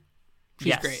Schlesinger.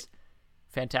 She's great.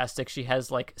 Fantastic. She has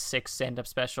like 6 stand-up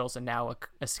specials and now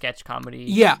a sketch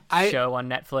comedy show on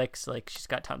Netflix. Like she's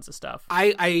got tons of stuff.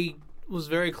 I was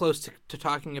very close to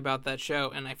talking about that show,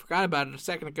 and I forgot about it a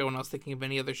second ago when I was thinking of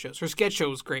any other shows. Her sketch show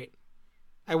was great.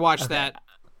 I watched that.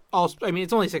 I mean,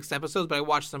 it's only 6 episodes, but I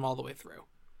watched them all the way through.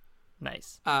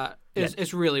 Nice.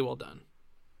 It's really well done.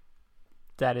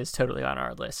 That is totally on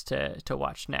our list to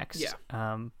watch next. Yeah.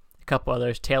 A couple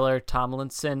others. Taylor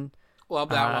Tomlinson. Love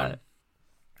that one.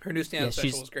 Her new stand-up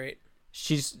special was great.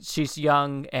 She's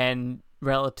young and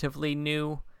relatively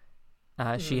new.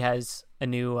 She has a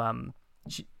new.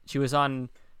 She was on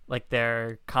like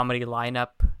their comedy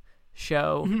lineup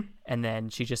show, and then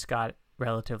she just got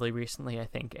relatively recently, I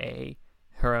think,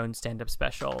 her own stand-up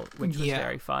special, which was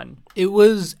very fun. It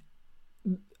was.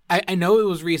 I know it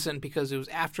was recent because it was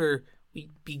after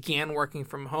we began working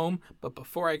from home, but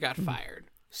before I got fired.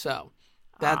 So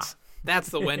that's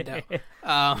the window.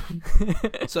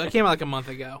 So it came out like a month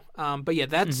ago. But yeah,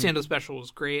 that stand-up special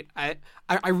was great. I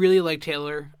really like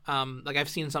Taylor. Like I've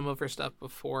seen some of her stuff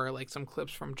before, like some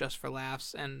clips from Just for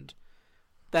Laughs, and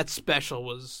that special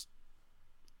was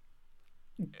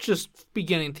just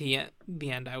beginning to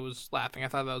the end. I was laughing. I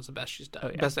thought that was the best she's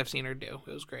done. Best I've seen her do.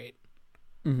 It was great.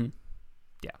 Mm-hmm.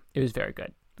 Yeah, it was very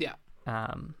good. Yeah.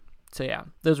 So yeah,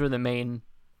 those were the main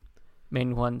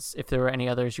ones. If there were any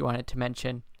others you wanted to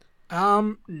mention.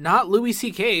 Not Louis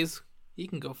C.K.'s. He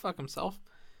can go fuck himself.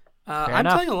 I'm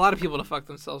telling a lot of people to fuck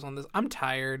themselves on this. I'm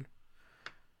tired.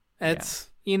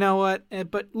 You know what?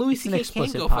 But Louis C.K.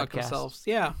 can go fuck themselves.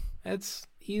 Yeah,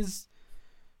 he's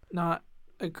not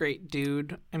a great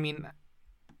dude. I mean,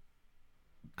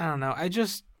 I don't know. I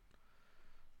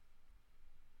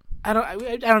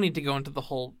don't need to go into the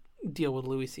whole deal with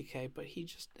Louis C.K., but he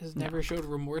just has never showed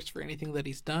remorse for anything that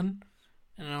he's done,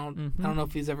 and I don't know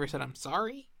if he's ever said I'm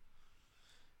sorry.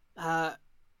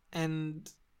 And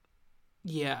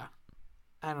yeah,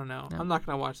 I don't know. No. I'm not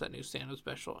gonna watch that new stand-up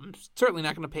special. I'm certainly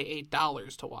not gonna pay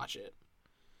 $8 to watch it.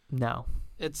 No,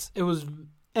 it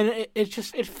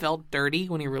felt dirty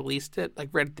when he released it, like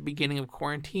right at the beginning of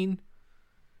quarantine.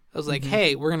 I was like,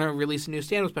 hey, we're going to release a new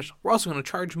stand-up special. We're also going to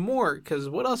charge more because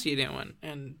what else are you doing?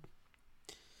 And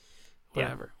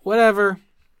whatever.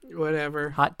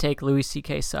 Hot take, Louis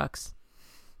C.K. sucks.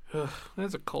 Ugh,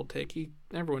 that's a cold take.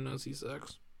 Everyone knows he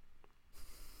sucks.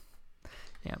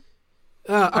 Yeah.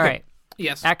 Okay. All right.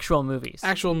 Yes. Actual movies.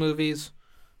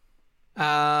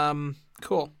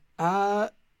 Cool.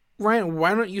 Ryan,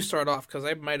 why don't you start off? Because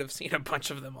I might have seen a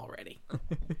bunch of them already.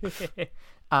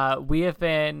 We have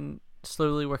been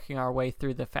slowly working our way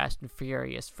through the Fast and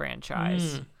Furious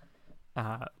franchise,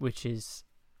 which is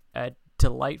a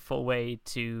delightful way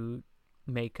to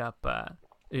make up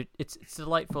it's a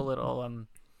delightful little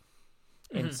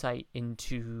insight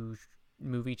into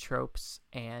movie tropes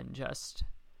and just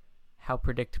how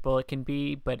predictable it can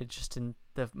be, but it's just in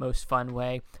the most fun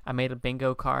way. I made a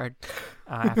bingo card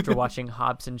after watching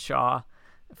Hobbs and Shaw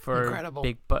for Incredible.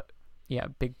 big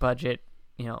budget,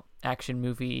 action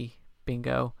movie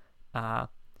bingo.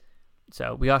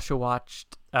 So we also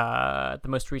watched the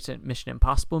most recent Mission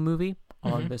Impossible movie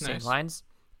along those same lines.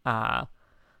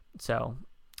 So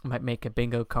I might make a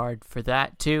bingo card for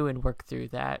that too and work through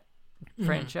that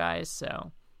franchise.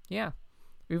 So yeah,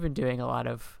 we've been doing a lot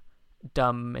of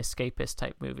dumb escapist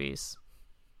type movies.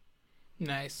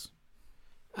 Nice.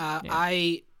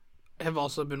 I have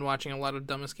also been watching a lot of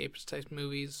dumb escapist type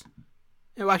movies.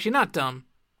 Well, actually, not dumb.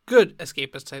 Good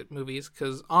escapist type movies,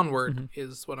 because Onward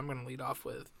is what I'm going to lead off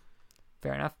with.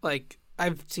 Fair enough. Like,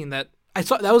 I've seen that.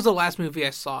 That was the last movie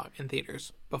I saw in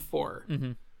theaters before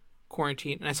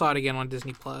quarantine, and I saw it again on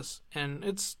Disney Plus, and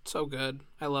it's so good.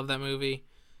 I love that movie.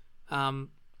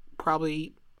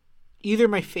 Probably either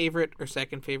my favorite or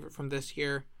second favorite from this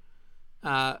year.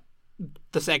 The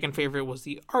second favorite was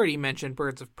the already mentioned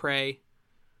Birds of Prey.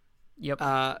 Yep.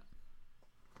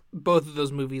 Both of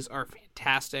those movies are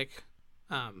fantastic.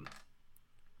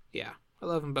 Yeah, I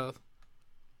love them both.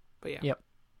 But yeah. Yep.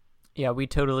 Yeah, we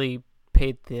totally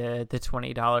paid the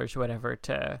 $20 or whatever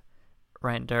to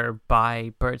rent or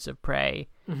buy Birds of Prey,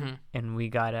 and we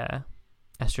got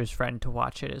Esther's friend to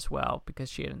watch it as well because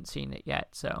she hadn't seen it yet.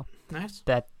 So nice.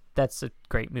 That's a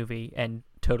great movie and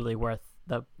totally worth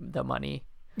the money.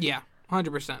 Yeah,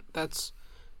 100%. That's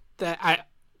that.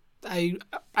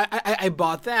 I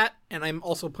bought that, and I'm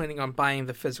also planning on buying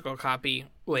the physical copy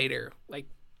later, like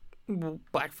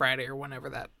Black Friday or whenever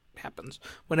that happens,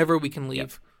 whenever we can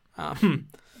leave. Yep.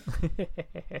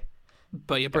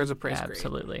 But yeah, Birds of Prey is great.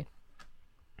 Absolutely.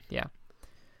 Yeah.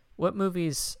 What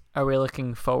movies are we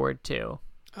looking forward to?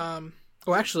 Well,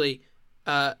 actually,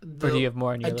 or do you have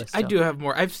more on your list? I do have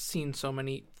more. I've seen so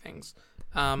many things.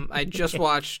 I just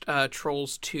watched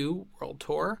Trolls 2 World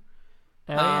Tour.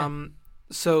 Oh, yeah.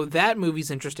 So that movie's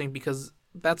interesting because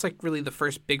that's like really the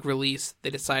first big release. They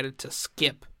decided to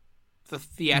skip the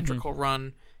theatrical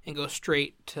run and go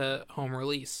straight to home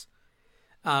release.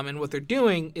 And what they're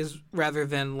doing is rather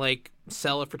than like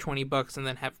sell it for $20 and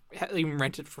then have even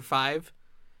rent it for $5,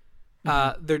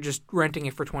 they're just renting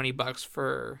it for $20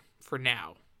 for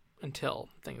now until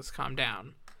things calm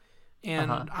down. And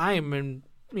I'm in,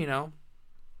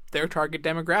 their target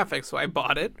demographic, so I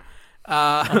bought it.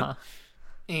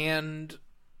 And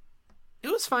it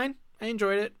was fine. I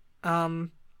enjoyed it. I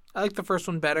liked the first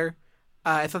one better.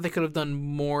 I thought they could have done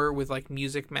more with like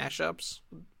music mashups.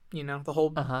 The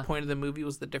whole point of the movie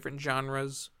was the different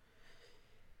genres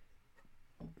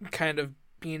kind of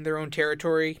being their own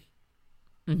territory.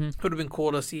 It would have been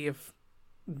cool to see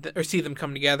see them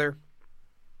come together.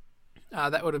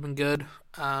 That would have been good.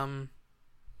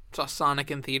 Saw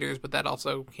Sonic in theaters, but that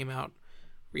also came out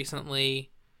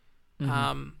recently.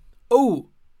 Oh,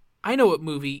 I know what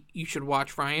movie you should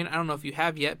watch, Ryan. I don't know if you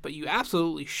have yet, but you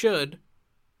absolutely should.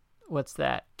 What's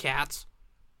that? Cats.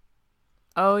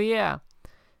 Oh yeah.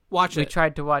 Watch it. We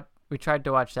tried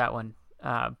to watch that one,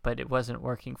 but it wasn't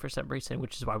working for some reason,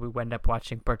 which is why we wound up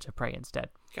watching Birds of Prey instead.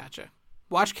 Gotcha.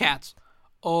 Watch Cats.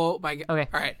 Oh my god. Okay.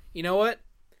 All right. You know what?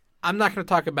 I'm not going to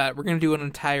talk about it. We're going to do an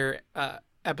entire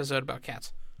episode about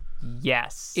Cats.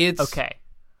 Yes. It's okay.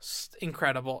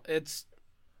 Incredible. It's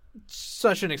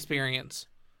such an experience.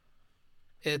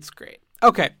 It's great.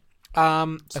 Okay.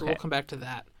 So we'll come back to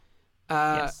that.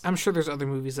 Yes. I'm sure there's other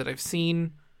movies that I've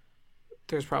seen.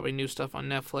 There's probably new stuff on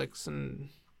Netflix and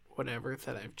whatever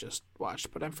that I've just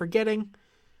watched, but I'm forgetting.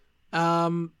 A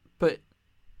movie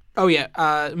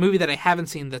that I haven't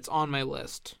seen that's on my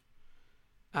list.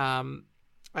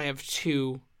 I have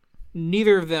two.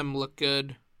 Neither of them look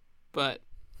good, but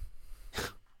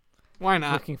why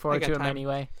not? Looking forward to them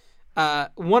anyway.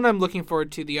 One I'm looking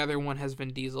forward to. The other one has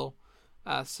Vin Diesel,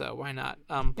 so why not?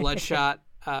 Bloodshot,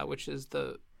 which is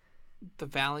the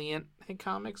Valiant, I think,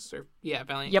 comics,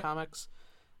 Valiant comics.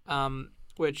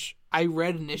 Which I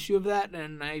read an issue of that,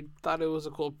 and I thought it was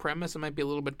a cool premise. It might be a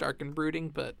little bit dark and brooding,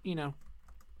 but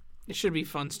it should be a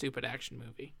fun, stupid action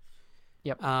movie.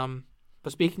 Yep.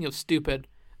 But speaking of stupid,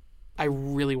 I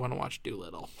really want to watch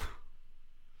Dolittle.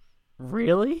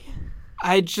 Really?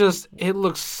 It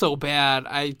looks so bad.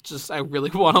 I really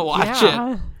want to watch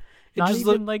it. Not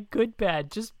even like good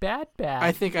bad, just bad.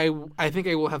 I think I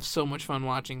will have so much fun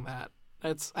watching that.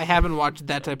 I haven't watched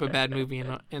that type of bad movie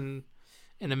in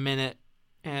a minute,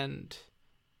 and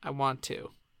I want to.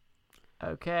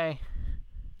 Okay.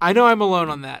 I know I'm alone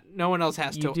on that. No one else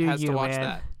has to watch man.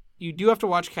 that. You do have to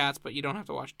watch Cats, but you don't have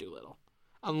to watch Dolittle.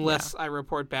 unless I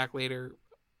report back later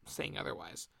saying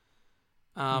otherwise.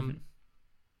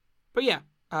 But yeah.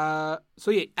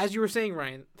 So yeah, as you were saying,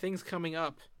 Ryan, things coming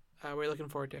up. We're looking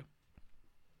forward to.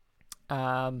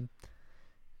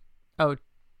 Oh,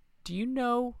 do you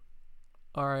know,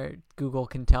 or Google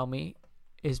can tell me,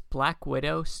 is Black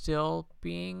Widow still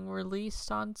being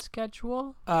released on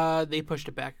schedule? They pushed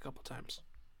it back a couple times.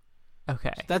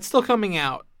 Okay. So that's still coming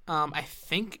out. I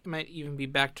think it might even be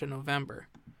back to November.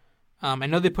 I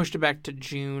know they pushed it back to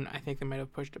June. I think they might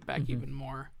have pushed it back even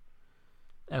more.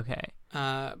 Okay.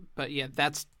 But yeah,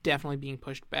 that's definitely being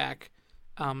pushed back.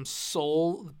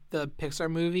 Soul, the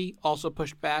Pixar movie, also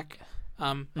pushed back.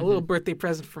 A little birthday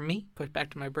present for me, pushed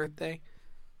back to my birthday.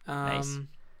 Nice.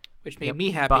 Which made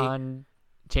me happy.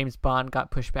 James Bond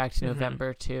got pushed back to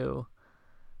November too.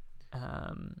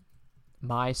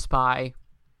 My Spy,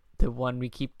 the one we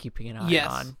keep keeping an eye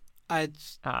on.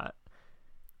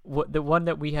 The one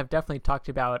that we have definitely talked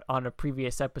about on a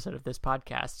previous episode of this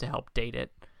podcast to help date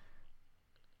it.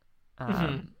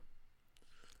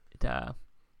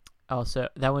 Also,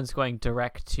 that one's going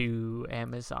direct to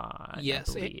Amazon.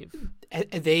 Yes, I believe.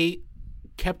 They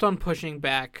kept on pushing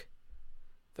back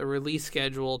the release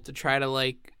schedule to try to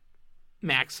like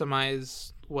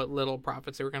maximize what little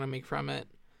profits they were going to make from it.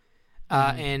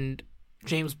 And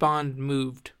James Bond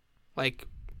moved like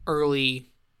early.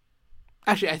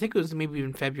 Actually, I think it was maybe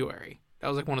even February. That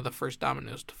was like one of the first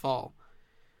dominoes to fall.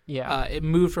 Yeah. It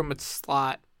moved from its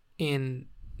slot in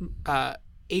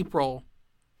April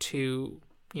to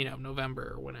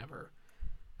November or whenever.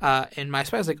 And My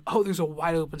Spy was like, oh, there's a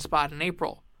wide open spot in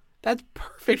April. That's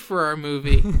perfect for our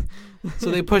movie. So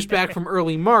they pushed back from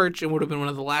early March and would have been one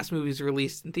of the last movies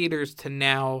released in theaters to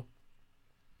now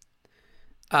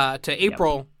to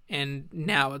April, and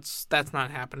now that's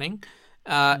not happening.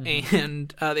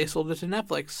 And they sold it to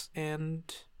Netflix, and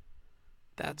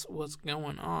that's what's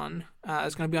going on.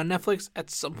 It's going to be on Netflix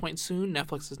at some point soon.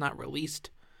 Netflix has not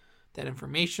released that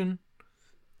information.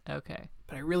 Okay.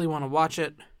 But I really want to watch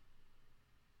it.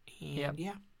 And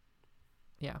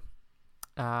yeah.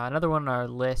 Another one on our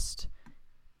list,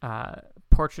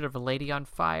 Portrait of a Lady on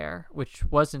Fire, which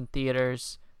was in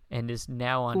theaters and is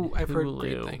now on Hulu. I've heard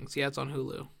great things. Yeah, it's on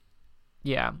Hulu.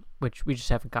 Yeah, which we just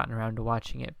haven't gotten around to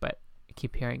watching it, but I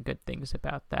keep hearing good things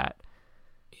about that.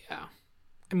 Yeah.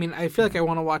 I mean, I feel like I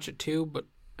want to watch it too, but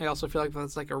I also feel like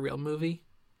that's like a real movie,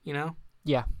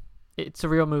 Yeah. It's a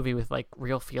real movie with like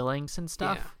real feelings and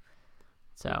stuff. Yeah.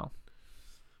 So.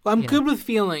 Well, I'm good with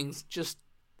feelings, just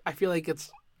I feel like it's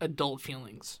adult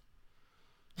feelings.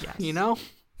 Yes.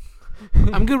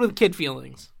 I'm good with kid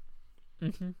feelings.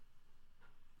 Mm-hmm.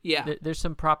 Yeah. There's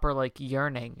some proper like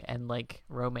yearning and like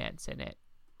romance in it,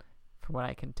 from what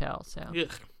I can tell. So.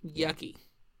 Ugh, yucky.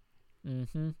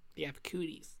 Mm-hmm. You have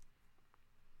cooties.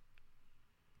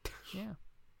 Yeah.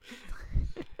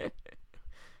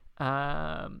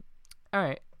 All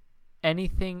right. Any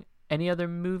other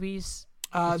movies?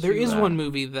 There is one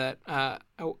movie that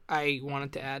I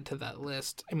wanted to add to that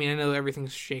list. I mean, I know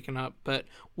everything's shaken up, but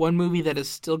one movie that is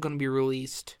still going to be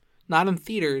released, not in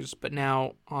theaters, but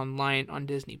now online on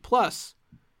Disney Plus,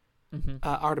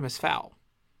 Artemis Fowl.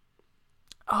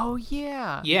 Oh,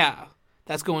 yeah. Yeah,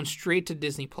 that's going straight to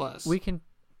Disney Plus. We can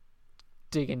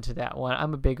dig into that one.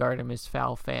 I'm a big Artemis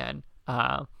Fowl fan.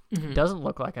 Doesn't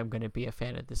look like I'm going to be a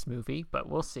fan of this movie, but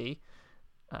we'll see.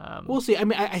 We'll see. I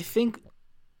mean, I think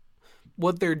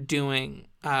what they're doing,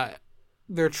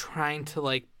 they're trying to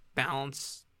like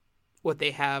balance what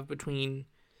they have between,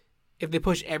 if they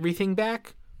push everything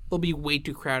back, they'll be way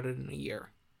too crowded in a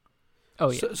year.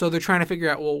 Oh yeah. So they're trying to figure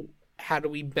out, well, how do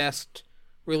we best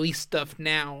release stuff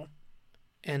now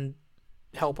and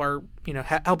help our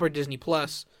Disney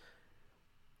Plus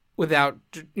without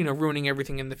ruining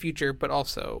everything in the future, but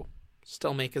also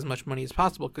still make as much money as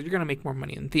possible, because you're going to make more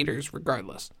money in theaters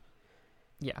regardless.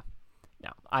 Yeah. No,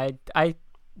 I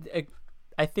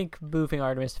think moving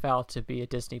Artemis Fowl to be a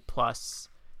Disney Plus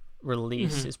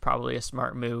release is probably a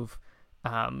smart move.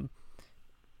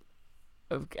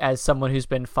 As someone who's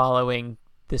been following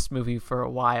this movie for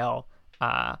a while,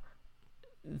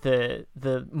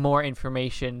 the more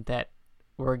information that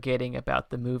we're getting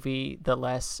about the movie, the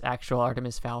less actual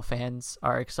Artemis Fowl fans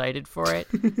are excited for it.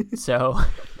 So,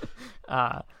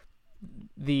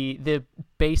 the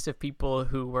base of people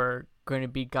who were going to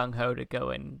be gung-ho to go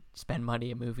and spend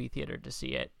money at a movie theater to see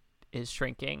it is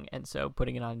shrinking, and so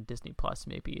putting it on Disney Plus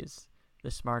maybe is the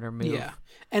smarter move. Yeah,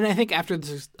 and I think after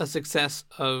a success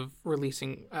of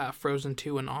releasing Frozen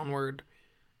 2 and Onward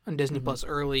on Disney Plus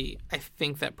early, I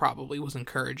think that probably was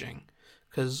encouraging,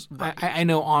 because I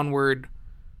know Onward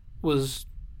was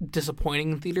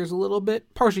disappointing in theaters a little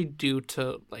bit, partially due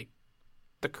to like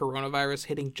the coronavirus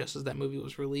hitting just as that movie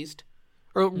was released,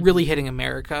 or really hitting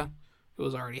America. It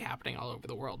was already happening all over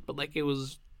the world, but like it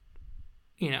was,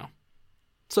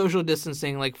 social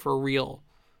distancing like for real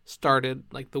started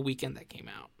like the weekend that came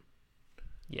out.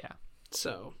 Yeah.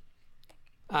 So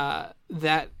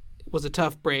that was a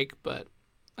tough break, but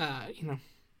there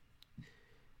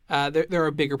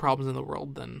are bigger problems in the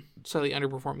world than slightly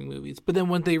underperforming movies. But then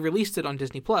when they released it on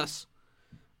Disney Plus,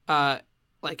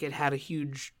 like it had a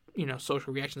huge,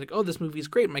 social reaction. Like, oh, this movie is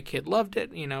great. My kid loved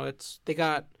it. They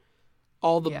got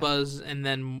all the buzz, and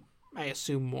then I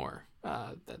assume more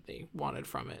that they wanted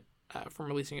from it, from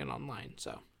releasing it online.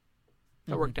 So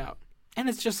that worked out. And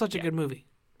it's just such a good movie.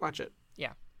 Watch it.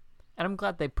 Yeah. And I'm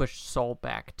glad they pushed Soul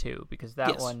back too, because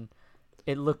that one,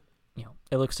 it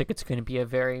looks like it's going to be a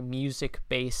very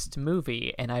music-based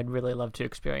movie, and I'd really love to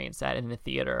experience that in the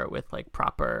theater with like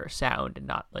proper sound and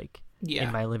not like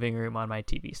in my living room on my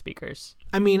TV speakers.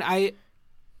 I mean, I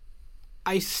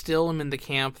still am in the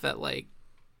camp that like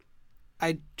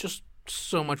I just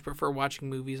so much prefer watching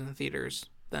movies in the theaters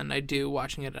than I do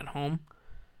watching it at home.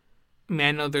 I mean,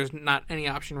 I know there's not any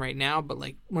option right now, but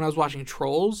like when I was watching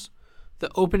Trolls, the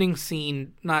opening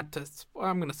scene, I'm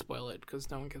going to spoil it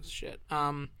because no one gives a shit.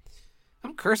 I'm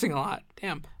cursing a lot.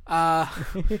 Damn.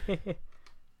 The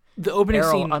opening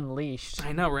Arrow scene. Unleashed.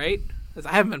 I know, right? Because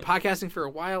I haven't been podcasting for a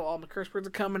while. All the curse words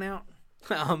are coming out.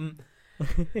 So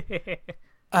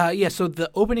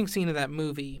the opening scene of that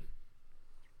movie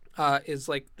is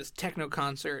like this techno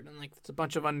concert, and like it's a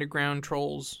bunch of underground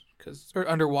trolls, or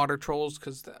underwater trolls,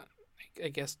 because I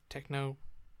guess techno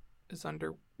is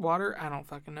underwater. I don't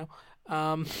fucking know.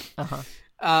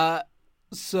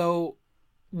 So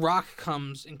Rock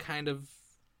comes and kind of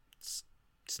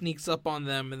sneaks up on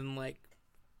them, and then like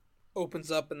opens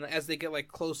up, and as they get like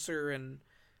closer and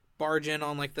barge in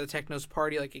on like the techno's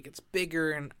party, like it gets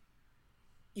bigger, and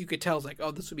you could tell it's like,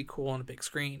 oh, this would be cool on a big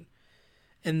screen.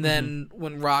 And then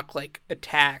when Rock like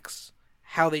attacks,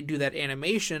 how they do that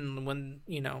animation when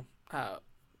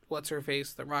what's her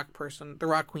face, the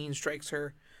Rock Queen strikes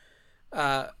her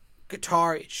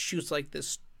guitar, it shoots like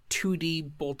this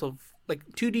 2D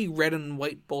red and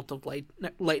white bolt of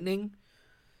lightning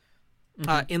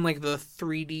in like the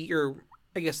 3D, or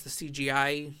I guess the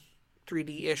CGI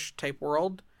 3D-ish type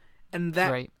world. And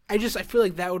that, right. I feel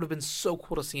like that would have been so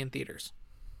cool to see in theaters.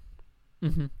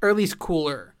 Or at least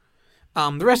cooler.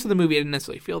 The rest of the movie I didn't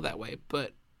necessarily feel that way,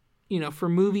 but for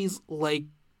movies like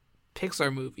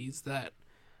Pixar movies that,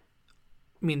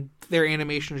 I mean, their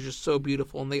animation is just so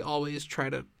beautiful, and they always try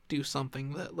to do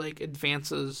something that like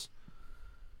advances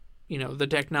the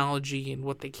technology and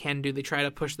what they can do. They try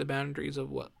to push the boundaries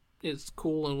of what is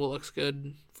cool and what looks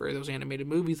good for those animated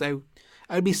movies.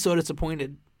 I'd be so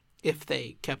disappointed if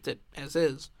they kept it as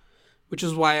is, which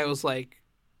is why I was like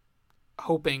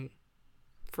hoping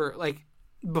for, like,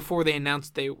 before they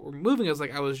announced they were moving,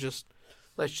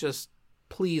 let's just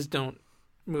please don't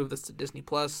move this to Disney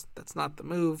Plus. That's not the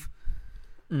move.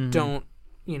 Don't,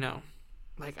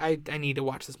 like I need to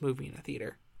watch this movie in a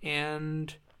theater.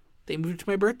 And they moved to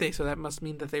my birthday, so that must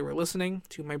mean that they were listening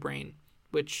to my brain,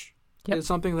 which is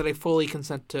something that I fully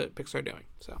consent to Pixar doing.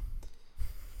 So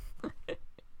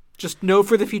just know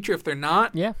for the future, if they're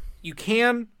not, you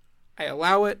can. I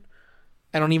allow it.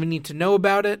 I don't even need to know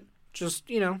about it. Just,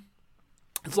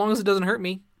 as long as it doesn't hurt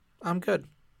me, I'm good.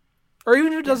 Or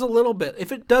even if it does a little bit.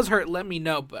 If it does hurt, let me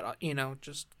know. But,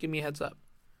 just give me a heads up.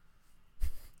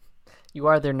 You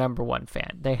are their number one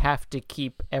fan. They have to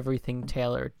keep everything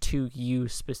tailored to you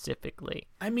specifically.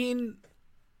 I mean,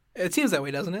 it seems that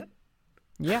way, doesn't it?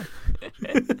 Yeah.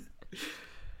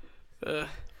 All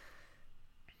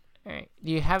right.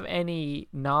 Do you have any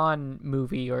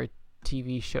non-movie or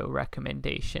TV show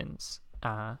recommendations?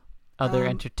 Other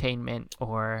entertainment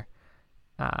or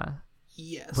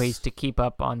ways to keep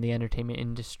up on the entertainment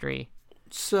industry?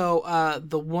 So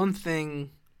the one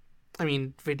thing, I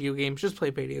mean, video games. Just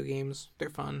play video games. They're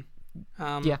fun.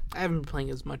 I haven't been playing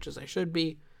as much as I should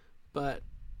be, but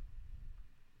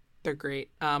they're great.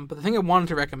 But the thing I wanted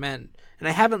to recommend, and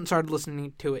I haven't started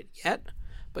listening to it yet,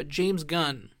 but James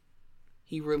Gunn,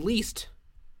 he released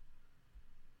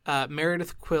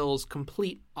Meredith Quill's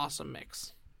Complete Awesome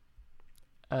Mix.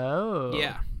 Oh.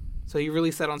 Yeah. So he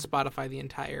released that on Spotify, the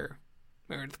entire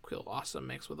Meredith Quill Awesome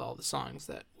Mix with all the songs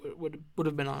that would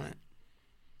have been on it.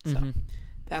 So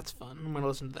that's fun. I'm going to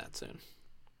listen to that soon.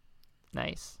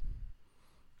 Nice.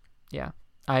 Yeah.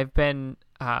 I've been,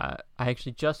 I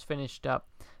actually just finished up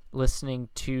listening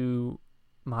to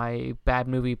my bad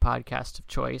movie podcast of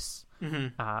choice,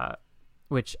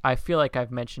 which I feel like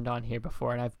I've mentioned on here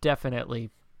before, and I've definitely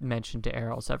mentioned to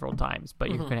Errol several times, but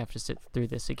you're going to have to sit through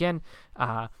this again.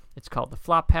 It's called The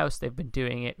Flophouse. They've been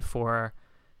doing it for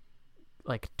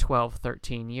like 12,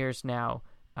 13 years now.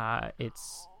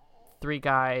 It's 3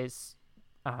 guys.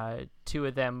 2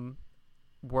 of them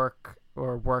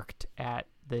worked at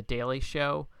The Daily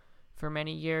Show for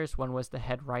many years. One was the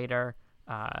head writer.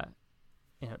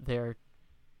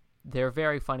 They're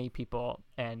very funny people,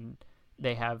 and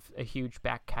they have a huge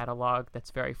back catalog that's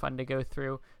very fun to go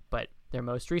through. But their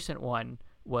most recent one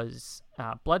was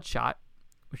Bloodshot,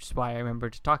 which is why I remember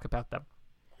to talk about them.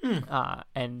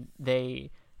 And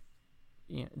they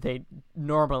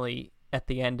normally at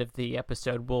the end of the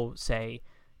episode will say,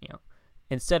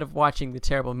 instead of watching the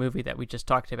terrible movie that we just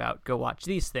talked about, go watch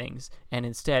these things. And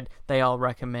instead, they all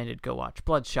recommended go watch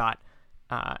Bloodshot,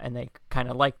 and they kind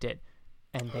of liked it.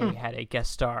 And they had a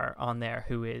guest star on there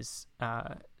who is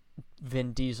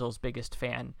Vin Diesel's biggest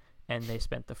fan, and they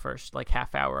spent the first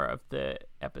half hour of the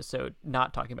episode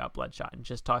not talking about Bloodshot and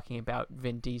just talking about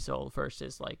Vin Diesel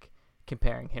versus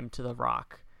comparing him to The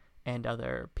Rock and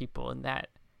other people in that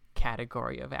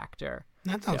category of actor.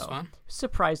 That sounds fun.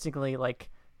 Surprisingly,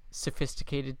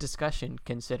 sophisticated discussion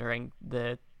considering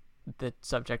the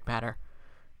subject matter.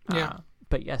 Yeah.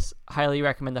 But yes, highly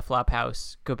recommend The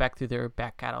Flophouse. Go back through their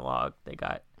back catalog. They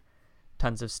got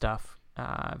tons of stuff.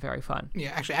 Very fun.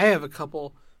 Yeah, actually, I have a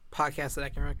couple podcasts that I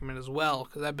can recommend as well,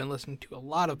 because I've been listening to a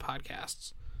lot of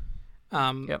podcasts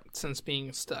since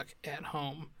being stuck at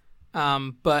home.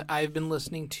 But I've been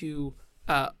listening to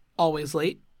Always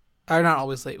Late, or Not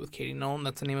Always Late with Katie Nolan.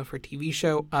 That's the name of her TV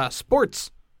show.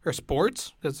 Sports,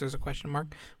 because there's a question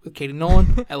mark, with Katie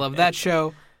Nolan. I love that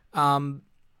show.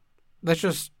 That's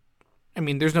just,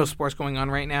 there's no sports going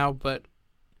on right now, but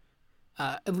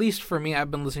at least for me,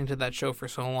 I've been listening to that show for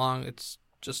so long. It's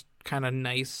just kind of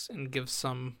nice and gives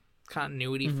some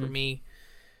continuity for me.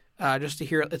 Just to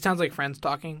hear, it sounds like friends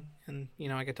talking, and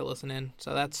I get to listen in.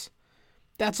 So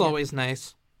that's always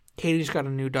nice. Katie's got a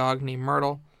new dog named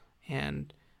Myrtle,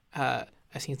 and I've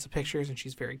seen some pictures, and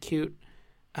she's very cute.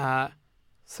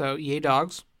 So yay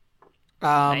dogs.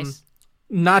 Nice.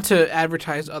 Not to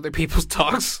advertise other people's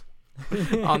dogs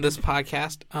on this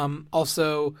podcast.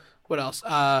 Also, what else?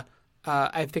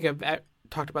 I think I've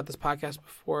talked about this podcast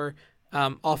before.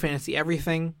 All Fantasy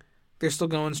Everything. They're still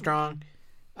going strong.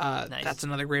 Nice. That's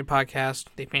another great podcast.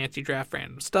 They fantasy draft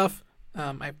random stuff.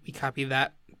 We copy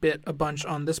that bit a bunch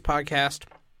on this podcast,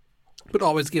 but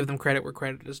always give them credit where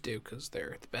credit is due, because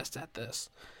they're the best at this.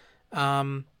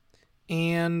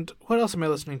 And what else am I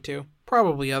listening to?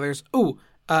 Probably others.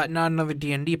 Not Another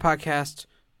D&D podcast.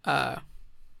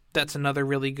 That's another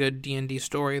really good D&D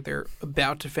story. They're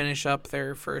about to finish up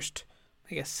their first,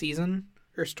 season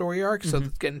or story arc. So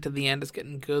it's getting to the end. It's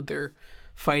getting good. They're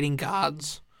fighting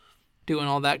gods, doing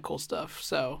all that cool stuff.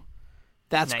 So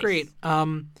that's nice. Great.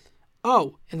 And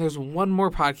there's one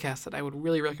more podcast that I would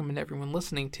really recommend everyone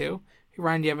listening to. Hey,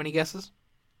 Ryan, do you have any guesses?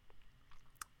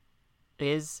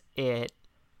 Is it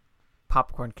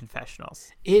Popcorn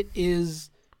Confessionals? It is.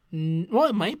 Well,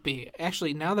 it might be.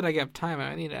 Actually, now that I have time,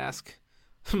 I need to ask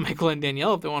Michael and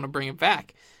Danielle if they want to bring it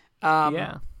back.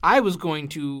 Yeah. I was going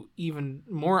to, even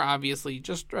more obviously,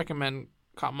 just recommend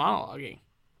Caught Monologuing.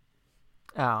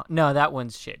 Oh, no, that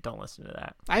one's shit. Don't listen to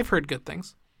that. I've heard good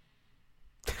things.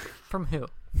 From who?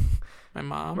 My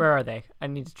mom. Where are they? I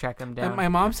need to track them down. My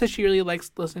mom says she really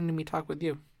likes listening to me talk with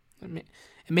you. It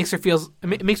makes her feel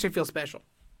special.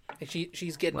 And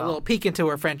she's getting a little peek into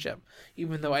our friendship,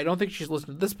 even though I don't think she's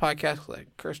listened to this podcast because I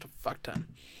cursed a fuck ton.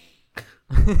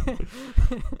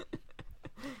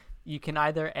 You can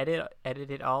either edit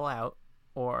it all out,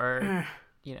 or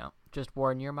just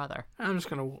warn your mother. I'm just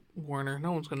gonna warn her.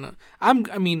 No one's gonna.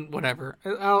 Whatever.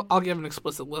 I'll give an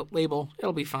explicit label.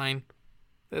 It'll be fine.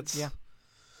 That's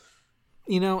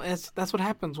that's what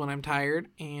happens when I'm tired,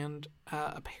 and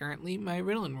apparently my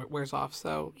Ritalin wears off.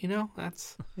 So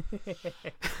that's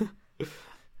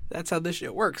that's how this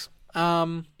shit works.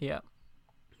 Yeah,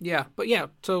 but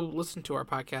so listen to our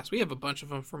podcast. We have a bunch of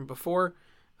them from before.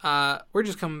 We're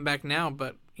just coming back now,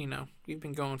 but we've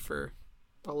been going for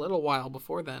a little while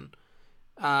before then.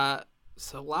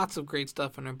 So lots of great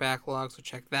stuff in our backlog, so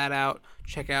check that out.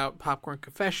 Check out Popcorn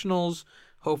Confessionals.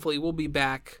 Hopefully we'll be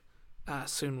back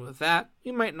soon with that.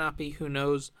 We might not be, who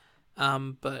knows.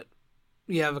 But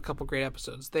we have a couple great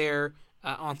episodes there.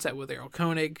 On Set with Errol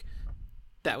Koenig.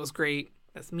 That was great.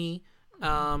 That's me.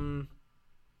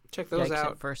 Check those Yikes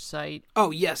out. At First Sight.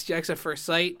 Oh, yes, Yikes at First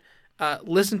Sight.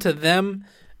 Listen to them.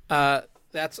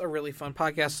 That's a really fun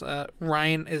podcast.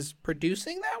 Ryan is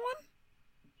producing that one?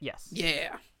 Yes.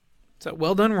 Yeah. So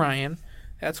well done, Ryan.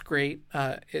 That's great.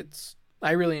 I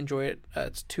really enjoy it.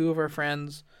 It's 2 of our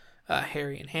friends,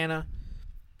 Harry and Hannah.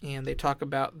 and they talk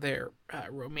about their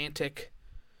romantic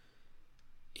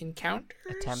encounters,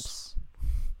 attempts,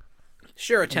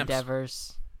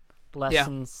 endeavors,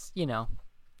 lessons.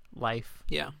 Life.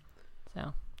 Yeah.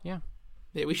 So yeah.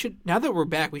 Yeah, we should, now that we're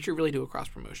back, we should really do a cross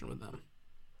promotion with them.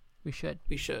 We should.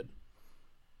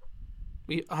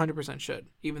 We 100% should,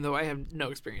 even though I have no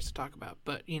experience to talk about.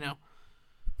 But,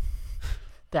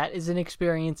 that is an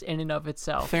experience in and of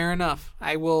itself. Fair enough.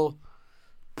 I will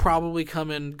probably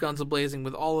come in guns a-blazing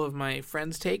with all of my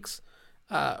friends' takes,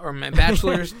 or my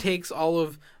bachelor's takes. All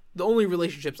of the only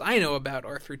relationships I know about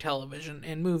are through television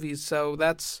and movies. So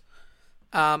that's,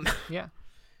 yeah.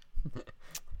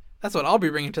 That's what I'll be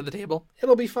bringing to the table.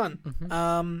 It'll be fun.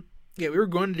 Mm-hmm. Yeah, we were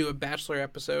going to do a Bachelor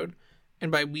episode.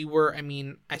 And by we were, I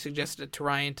mean, I suggested it to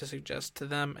Ryan to suggest to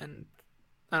them. And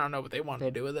I don't know what they wanted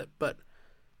to do with it. But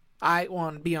I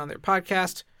want to be on their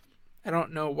podcast. I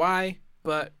don't know why,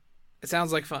 but it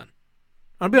sounds like fun.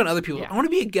 I want to be on other people. Yeah. I want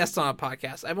to be a guest on a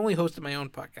podcast. I've only hosted my own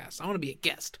podcast. I want to be a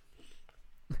guest.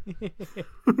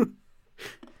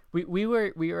 We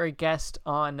were a guest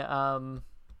on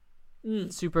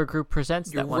Supergroup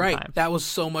Presents You're that one right. time. That was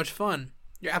so much fun.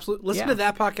 You're absolutely listen to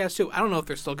that podcast too. I don't know if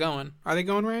they're still going. Are they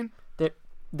going, Ryan?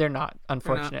 They're not,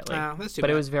 unfortunately. That's too but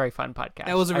bad. it was a very fun podcast.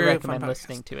 That was a very I fun recommend podcast.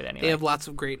 listening to it anyway. They have lots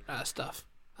of great stuff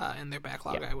in their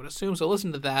backlog, Yeah. I would assume. So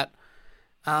listen to that.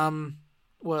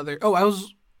 What other? Oh,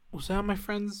 was that on my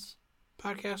friend's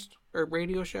podcast or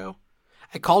radio show?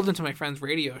 I called into my friend's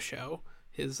radio show,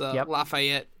 his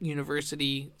Lafayette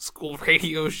University School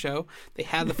radio show. They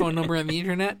had the phone number on the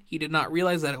internet. He did not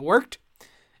realize that it worked,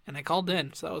 and I called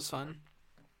in, so that was fun.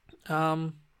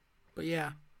 But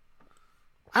yeah,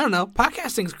 I don't know.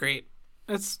 Podcasting's great.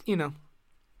 That's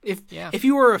if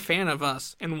you are a fan of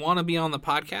us and want to be on the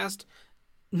podcast,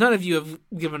 none of you have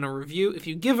given a review. If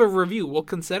you give a review, we'll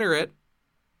consider it.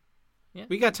 Yeah.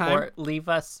 We got time. Or leave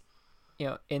us,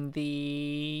 in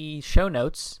the show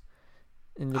notes,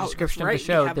 in the description of the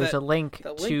show, there's a link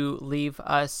to leave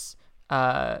us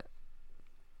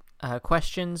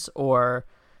questions or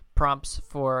prompts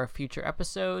for future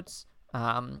episodes.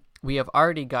 We have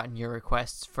already gotten your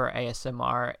requests for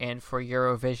ASMR and for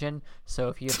Eurovision, so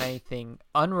if you have anything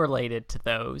unrelated to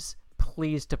those,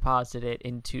 please deposit it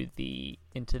into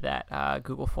that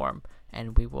Google form,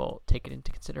 and we will take it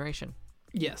into consideration.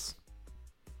 Yes.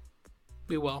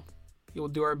 We will. We will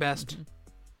do our best.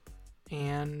 Mm-hmm.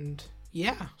 And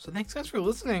yeah, so thanks guys for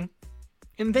listening.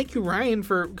 And thank you, Ryan,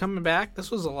 for coming back.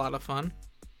 This was a lot of fun.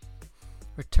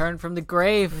 Return from the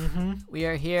grave. Mm-hmm. We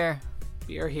are here.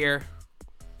 We are here.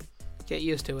 Get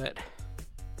used to it.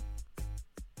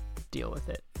 Deal with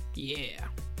it. Yeah.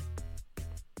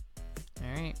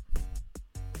 All right.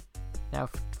 Now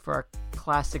for our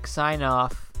classic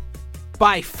sign-off.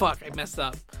 Bye, fuck. I messed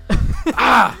up.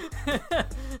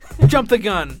 Jump the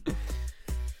gun.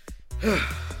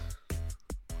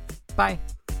 Bye.